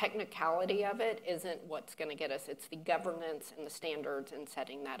 The technicality of it isn't what's going to get us. It's the governance and the standards and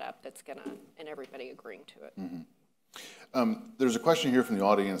setting that up that's going to, and everybody agreeing to it. Mm-hmm. There's a question here from the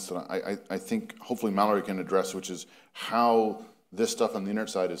audience that I think hopefully Mallory can address, which is how this stuff on the internet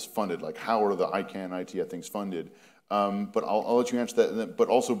side is funded. Like, how are the ICANN, IETF things funded? But I'll let you answer that. But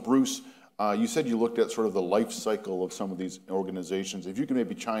also, Bruce, you said you looked at sort of the life cycle of some of these organizations. If you can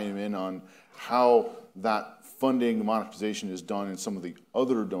maybe chime in on how that funding monetization is done in some of the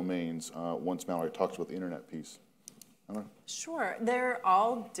other domains once Mallory talks about the internet piece. Sure, they're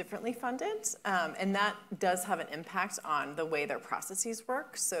all differently funded, and that does have an impact on the way their processes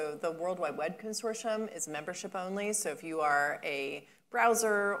work. So the World Wide Web Consortium is membership only, so if you are a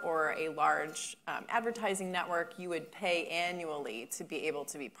browser or a large advertising network, you would pay annually to be able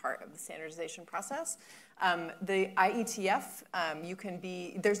to be part of the standardization process. The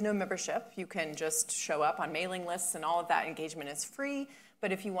IETF, there's no membership. You can just show up on mailing lists, and all of that engagement is free.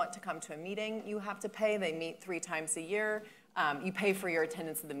 But if you want to come to a meeting, you have to pay. They meet 3 times a year. You pay for your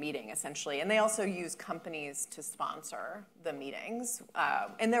attendance at the meeting, essentially. And they also use companies to sponsor the meetings.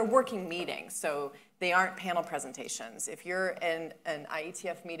 And they're working meetings, so they aren't panel presentations. If you're in an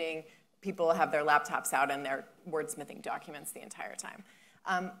IETF meeting, people have their laptops out and they're wordsmithing documents the entire time.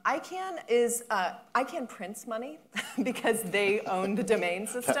 ICANN prints money because they own the domain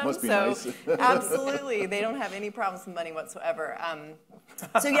system. That must be nice. Absolutely, they don't have any problems with money whatsoever.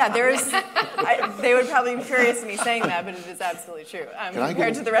 So yeah, they would probably be furious at me saying that, but it is absolutely true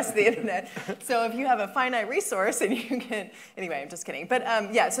compared to the rest of the internet. So if you have a finite resource and you can, anyway, I'm just kidding. But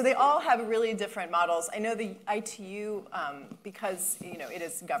yeah, so they all have really different models. I know the ITU, because it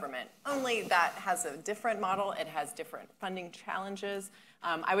is government only, that has a different model. It has different funding challenges.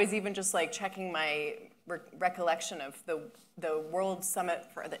 I was even just checking my recollection of the World Summit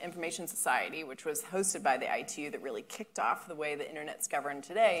for the Information Society, which was hosted by the ITU, that really kicked off the way the internet's governed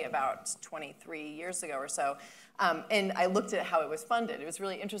today about 23 years ago or so. And I looked at how it was funded. It was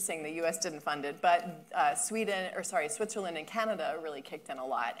really interesting. The U.S. didn't fund it, but Switzerland and Canada really kicked in a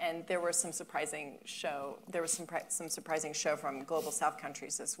lot. And there was some surprising show. There was some surprising show from global South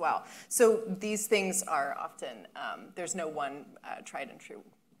countries as well. So these things are often there's no one tried and true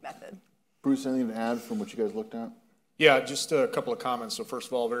method. Bruce, anything to add from what you guys looked at? Yeah, just a couple of comments. So first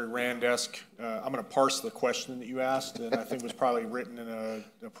of all, very Rand-esque. I'm going to parse the question that you asked, and I think it was probably written in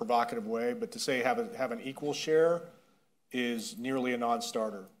a provocative way. But to say have an equal share is nearly a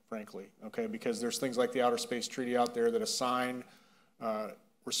non-starter, frankly. Okay, because there's things like the Outer Space Treaty out there that assign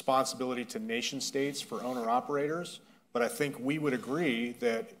responsibility to nation states for owner-operators. But I think we would agree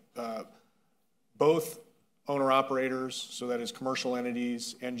that both owner-operators, so that is commercial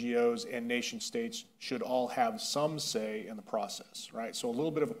entities, NGOs, and nation states, should all have some say in the process, right? So a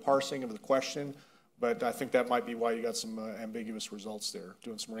little bit of a parsing of the question, but I think that might be why you got some ambiguous results there,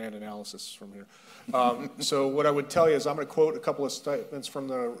 doing some Rand analysis from here. So what I would tell you is I'm going to quote a couple of statements from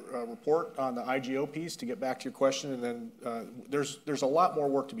the report on the IGO piece to get back to your question, and then there's a lot more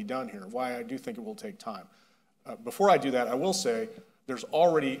work to be done here, why I do think it will take time. Before I do that, I will say, there's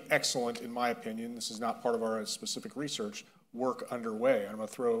already excellent, in my opinion, this is not part of our specific research, work underway. I'm going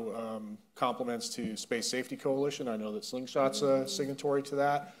to throw compliments to Space Safety Coalition. I know that Slingshot's a signatory to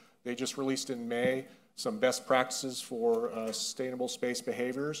that. They just released in May some best practices for sustainable space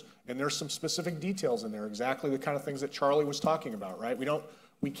behaviors, and there's some specific details in there, exactly the kind of things that Charlie was talking about, right?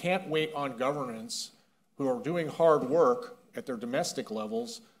 We can't wait on governments who are doing hard work at their domestic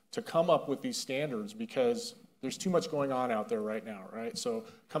levels to come up with these standards, because there's too much going on out there right now, right? So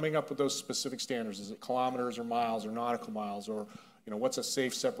coming up with those specific standards, is it kilometers or miles or nautical miles, or what's a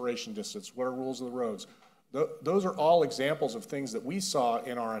safe separation distance? What are rules of the roads? Those are all examples of things that we saw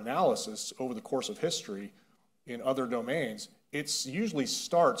in our analysis over the course of history in other domains. It usually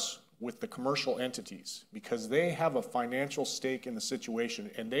starts with the commercial entities because they have a financial stake in the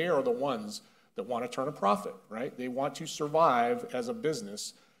situation, and they are the ones that want to turn a profit, right? They want to survive as a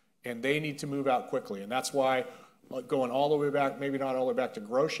business, and they need to move out quickly. And that's why going all the way back, maybe not all the way back to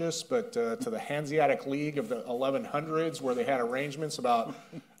Grotius, but to the Hanseatic League of the 1100s, where they had arrangements about,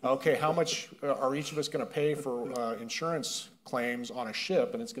 okay, how much are each of us going to pay for insurance claims on a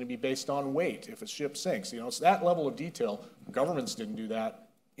ship, and it's going to be based on weight if a ship sinks. It's that level of detail. Governments didn't do that.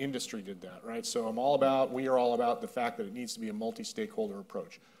 Industry did that, right? So we are all about the fact that it needs to be a multi-stakeholder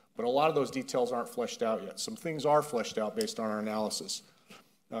approach. But a lot of those details aren't fleshed out yet. Some things are fleshed out based on our analysis.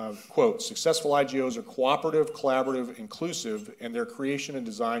 Quote, successful IGOs are cooperative, collaborative, inclusive, and their creation and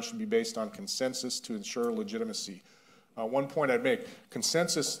design should be based on consensus to ensure legitimacy. One point I'd make,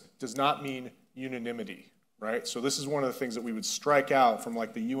 consensus does not mean unanimity, right? So this is one of the things that we would strike out from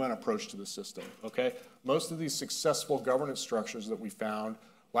the UN approach to the system, okay? Most of these successful governance structures that we found,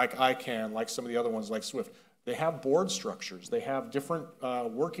 like ICANN, like some of the other ones like SWIFT, they have board structures. They have different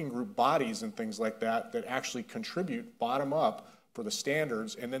working group bodies and things like that that actually contribute bottom up for the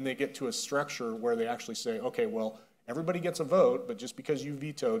standards, and then they get to a structure where they actually say, okay, well, everybody gets a vote, but just because you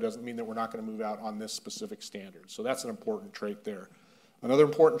veto doesn't mean that we're not going to move out on this specific standard. So that's an important trait there. Another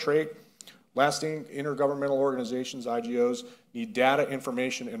important trait, lasting intergovernmental organizations, IGOs, need data,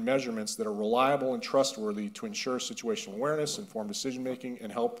 information, and measurements that are reliable and trustworthy to ensure situational awareness, informed decision-making,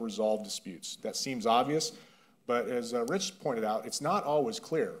 and help resolve disputes. That seems obvious, But as Rich pointed out, it's not always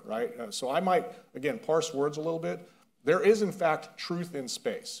clear, right? So I might, again, parse words a little bit. There is, in fact, truth in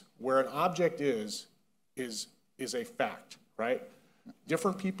space. Where an object is a fact, right?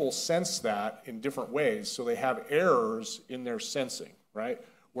 Different people sense that in different ways, so they have errors in their sensing, right?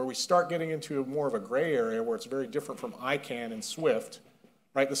 Where we start getting into more of a gray area where it's very different from ICANN and SWIFT,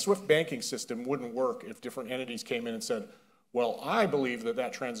 right? The SWIFT banking system wouldn't work if different entities came in and said, well, I believe that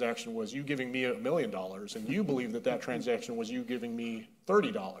that transaction was you giving me $1 million, and you believe that that transaction was you giving me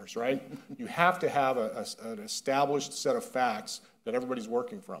 $30, right? You have to have an established set of facts that everybody's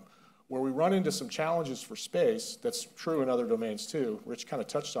working from. Where we run into some challenges for space, that's true in other domains too, Rich kind of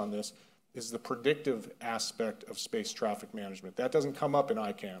touched on this, is the predictive aspect of space traffic management. That doesn't come up in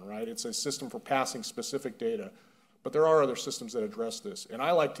ICANN, right? It's a system for passing specific data, but there are other systems that address this. And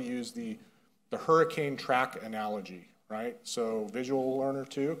I like to use the hurricane track analogy, right? So visual learner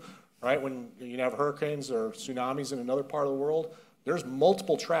too, right? When you have hurricanes or tsunamis in another part of the world, there's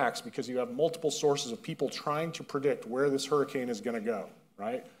multiple tracks because you have multiple sources of people trying to predict where this hurricane is gonna go,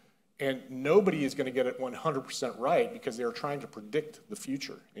 right? And nobody is gonna get it 100% right because they're trying to predict the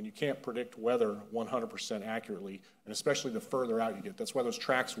future. And you can't predict weather 100% accurately, and especially the further out you get. That's why those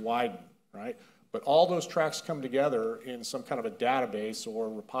tracks widen, right? But all those tracks come together in some kind of a database or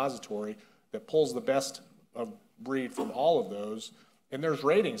repository that pulls the best of breed from all of those, and there's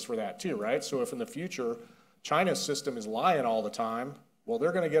ratings for that too, right? So if in the future China's system is lying all the time, well,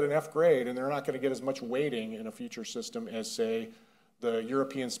 they're going to get an F grade, and they're not going to get as much weighting in a future system as, say, the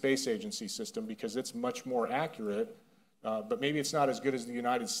European Space Agency system because it's much more accurate, but maybe it's not as good as the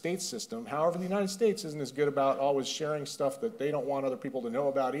United States system. However, the United States isn't as good about always sharing stuff that they don't want other people to know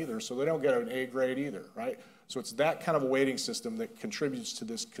about either, so they don't get an A grade either, right? So it's that kind of a weighting system that contributes to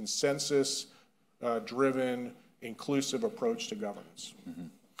this consensus driven, inclusive approach to governance. Mm-hmm.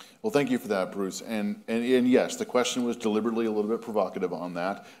 Well, thank you for that, Bruce. And yes, the question was deliberately a little bit provocative on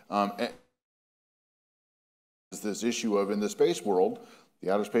that. This issue of in the space world, the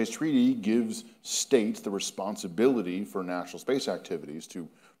Outer Space Treaty gives states the responsibility for national space activities to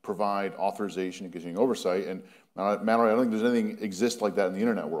provide authorization and continuing oversight. And Mallory, I don't think there's anything exists like that in the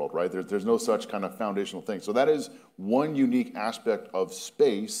internet world, right? There's no such kind of foundational thing. So that is one unique aspect of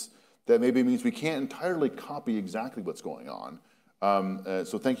space that maybe means we can't entirely copy exactly what's going on.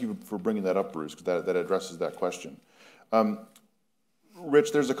 So thank you for bringing that up, Bruce, because that addresses that question.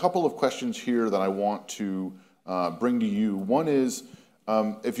 Rich, there's a couple of questions here that I want to bring to you. One is,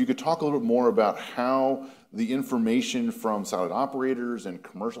 if you could talk a little bit more about how the information from satellite operators and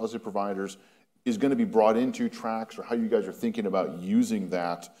commercial SAT providers is going to be brought into tracks, or how you guys are thinking about using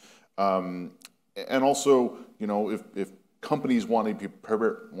that. And also, you know, if companies want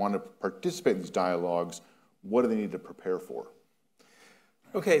to participate in these dialogues, what do they need to prepare for?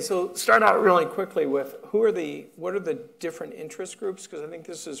 Okay, so start out really quickly with what are the different interest groups? Because I think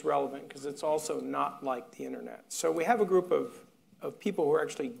this is relevant because it's also not like the internet. So we have a group of people who are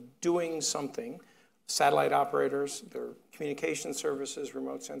actually doing something, satellite operators, their communication services,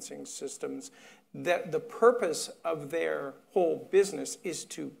 remote sensing systems, that the purpose of their whole business is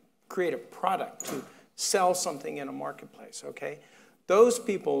to create a product, to sell something in a marketplace, okay? Those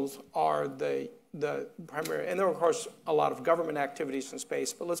people are the primary, and there are, of course, a lot of government activities in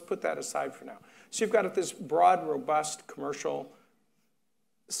space, but let's put that aside for now. So you've got this broad, robust commercial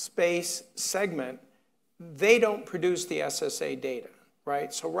space segment. They don't produce the SSA data,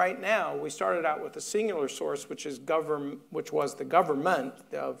 right? So right now, we started out with a singular source, which was the government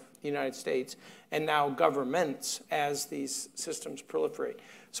of the United States, and now governments as these systems proliferate.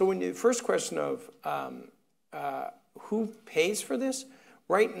 So when the first question of who pays for this,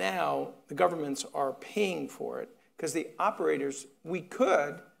 right now, the governments are paying for it because the operators, we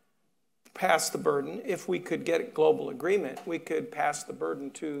could pass the burden. If we could get global agreement, we could pass the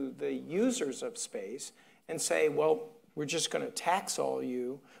burden to the users of space and say, well, we're just going to tax all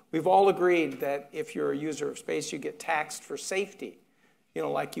you. We've all agreed that if you're a user of space, you get taxed for safety. You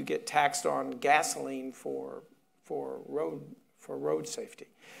know, like you get taxed on gasoline for road safety.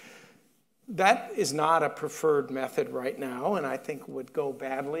 That is not a preferred method right now, and I think would go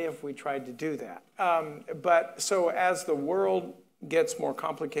badly if we tried to do that. But so as the world gets more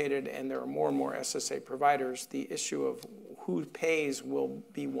complicated and there are more and more SSA providers, the issue of who pays will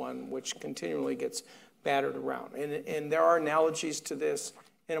be one which continually gets battered around. And there are analogies to this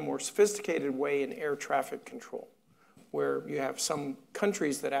in a more sophisticated way in air traffic control, where you have some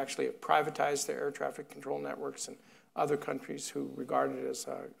countries that actually have privatized their air traffic control networks and other countries who regard it as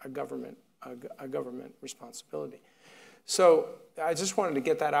a government responsibility. So I just wanted to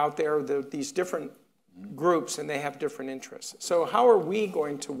get that out there, these different groups, and they have different interests. So how are we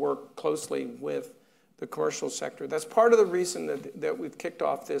going to work closely with the commercial sector. That's part of the reason that we've kicked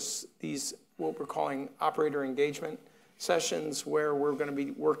off these what we're calling operator engagement sessions, where we're going to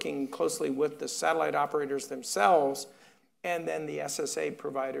be working closely with the satellite operators themselves and then the SSA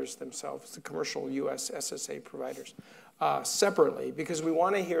providers themselves, the commercial U.S. SSA providers, separately, because we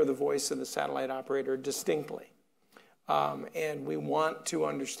want to hear the voice of the satellite operator distinctly. And we want to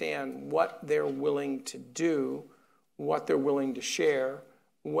understand what they're willing to do, what they're willing to share,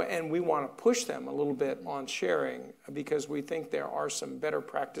 and we want to push them a little bit on sharing, because we think there are some better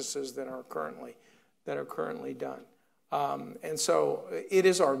practices that are currently done. And so it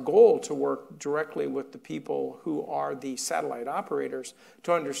is our goal to work directly with the people who are the satellite operators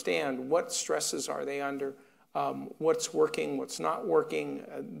to understand what stresses are they under, what's working, what's not working.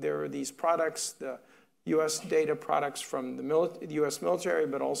 There are these products, the U.S. data products from the U.S. military,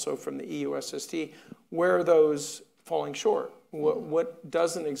 but also from the EUSST. Where are those falling short? What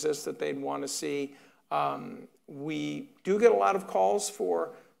doesn't exist that they'd want to see? We do get a lot of calls for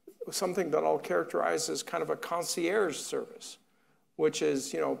something that I'll characterize as kind of a concierge service, which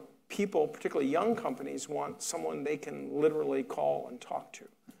is, people, particularly young companies, want someone they can literally call and talk to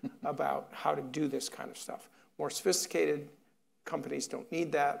about how to do this kind of stuff. More sophisticated companies don't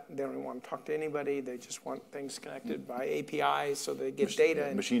need that. They don't want to talk to anybody. They just want things connected by APIs so they get data.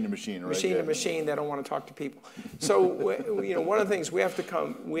 And machine to machine, right? Machine to machine. They don't want to talk to people. So, one of the things we have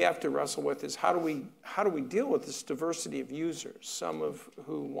to wrestle with is how do we deal with this diversity of users? Some of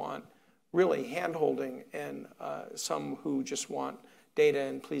who want really hand-holding, and some who just want data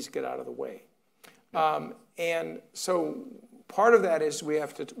and please get out of the way. And so part of that is we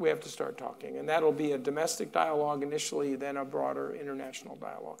have to start talking, and that'll be a domestic dialogue initially, then a broader international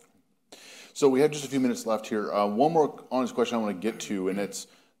dialogue. So we have just a few minutes left here. One more honest question I want to get to, and it's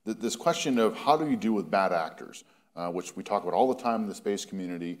this question of how do you deal with bad actors, which we talk about all the time in the space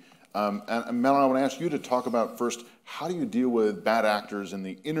community. And Mallory, I want to ask you to talk about first, how do you deal with bad actors in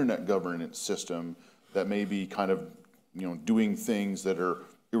the internet governance system that may be kind of doing things that are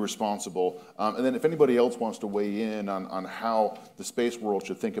irresponsible? And then if anybody else wants to weigh in on how the space world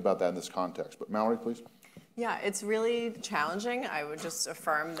should think about that in this context. But Mallory, please. Yeah, it's really challenging. I would just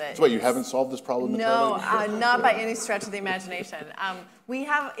affirm that. So wait, you haven't solved this problem? No, not by any stretch of the imagination. We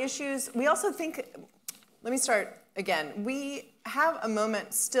have issues. We also think, let me start again. We have a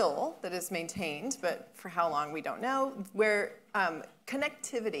moment still that is maintained, but for how long we don't know, where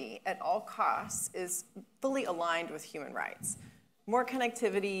connectivity at all costs is fully aligned with human rights. More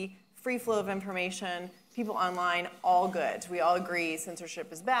connectivity, free flow of information, people online, all good. We all agree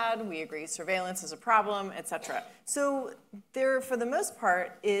censorship is bad. We agree surveillance is a problem, et cetera. So there, for the most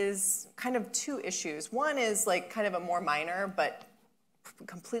part, is kind of two issues. One is like kind of a more minor but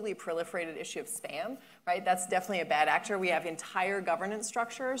completely proliferated issue of spam, right? That's definitely a bad actor. We have entire governance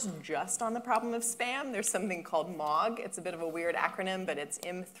structures just on the problem of spam. There's something called MOG. It's a bit of a weird acronym, but it's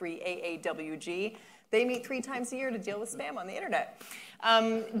M3AAWG. They meet 3 times a year to deal with spam on the internet.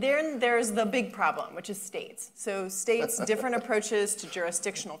 Then there's the big problem, which is states. So states' different approaches to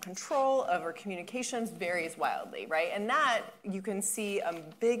jurisdictional control over communications varies wildly, right? And that you can see a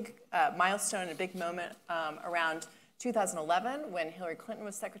big milestone, a big moment around 2011 when Hillary Clinton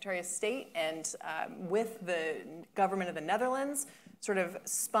was Secretary of State, and with the government of the Netherlands, sort of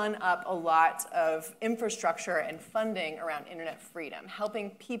spun up a lot of infrastructure and funding around internet freedom, helping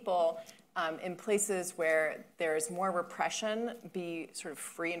people in places where there's more repression be sort of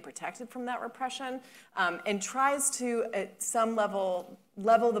free and protected from that repression, and tries to, at some level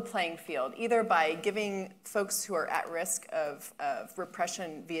the playing field, either by giving folks who are at risk of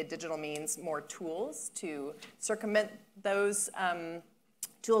repression via digital means more tools to circumvent those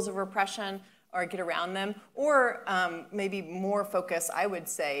tools of repression or get around them, or maybe more focus, I would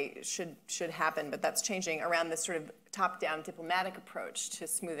say, should happen, but that's changing, around this sort of top-down diplomatic approach to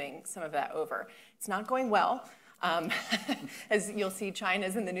smoothing some of that over. It's not going well. As you'll see,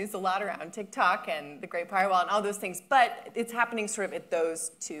 China's in the news a lot around TikTok and the Great Firewall and all those things, but it's happening sort of at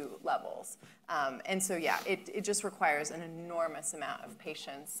those 2 levels. And so, yeah, it just requires an enormous amount of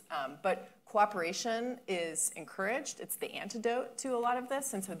patience. But cooperation is encouraged. It's the antidote to a lot of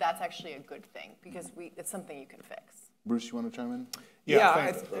this, and so that's actually a good thing, because it's something you can fix. Bruce, you want to chime in?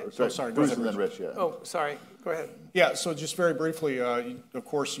 Yeah. Sorry, Bruce and then Rich, yeah. Oh, sorry. Go ahead. Yeah, so just very briefly, of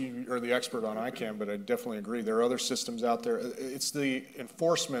course, you are the expert on ICANN, but I definitely agree. There are other systems out there. It's the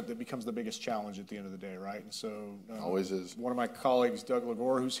enforcement that becomes the biggest challenge at the end of the day, right? And so always is. One of my colleagues, Doug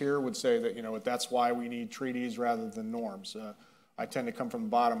Lagore, who's here, would say that, that's why we need treaties rather than norms. I tend to come from the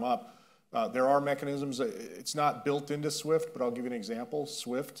bottom up. There are mechanisms. It's not built into SWIFT, but I'll give you an example.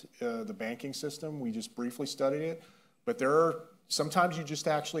 SWIFT, the banking system, we just briefly studied it. But there are sometimes you just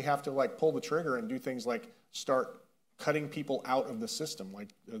actually have to like pull the trigger and do things like start cutting people out of the system, like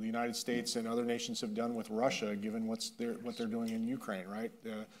the United States and other nations have done with Russia, given what they're doing in Ukraine, right?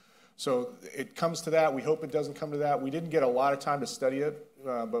 So it comes to that. We hope it doesn't come to that. We didn't get a lot of time to study it,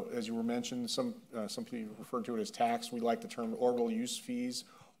 but as you were mentioned, some people refer to it as tax. We like the term orbital use fees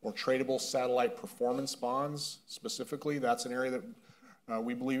or tradable satellite performance bonds specifically. That's an area that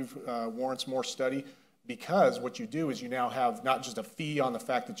we believe warrants more study, because what you do is you now have not just a fee on the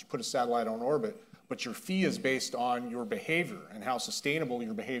fact that you put a satellite on orbit, but your fee is based on your behavior and how sustainable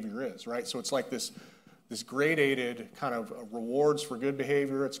your behavior is, right? So it's like this gradated kind of rewards for good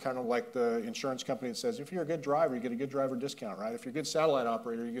behavior. It's kind of like the insurance company that says, if you're a good driver, you get a good driver discount, right? If you're a good satellite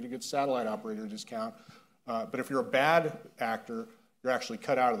operator, you get a good satellite operator discount. But if you're a bad actor, you're actually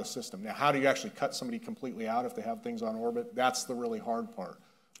cut out of the system. Now, how do you actually cut somebody completely out if they have things on orbit? That's the really hard part.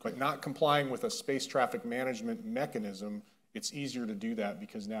 But not complying with a space traffic management mechanism, it's easier to do that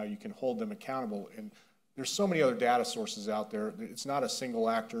because now you can hold them accountable. And there's so many other data sources out there. It's not a single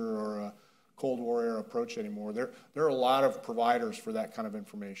actor or a Cold War era approach anymore. There are a lot of providers for that kind of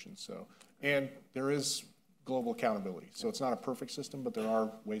information. So, and there is global accountability. So it's not a perfect system, but there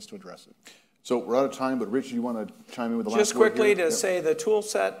are ways to address it. So we're out of time, but Rich, you want to chime in with the last Just word quickly here? to say the tool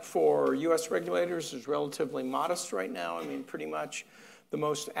set for U.S. regulators is relatively modest right now. I mean, pretty much the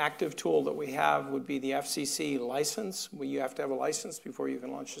most active tool that we have would be the FCC license, where you have to have a license before you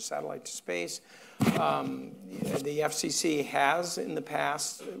can launch a satellite to space. The FCC has, in the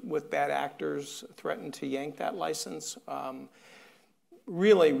past, with bad actors, threatened to yank that license.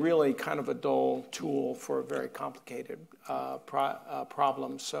 Really kind of a dull tool for a very complicated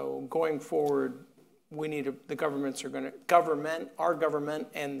problem. So going forward, we need the governments are going to, our government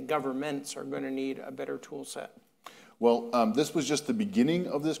and governments are going to need a better tool set. Well, this was just the beginning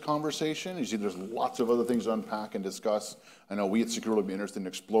of this conversation. You see, there's lots of other things to unpack and discuss. I know we at Secure will be interested in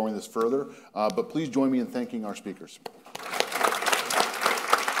exploring this further, but please join me in thanking our speakers.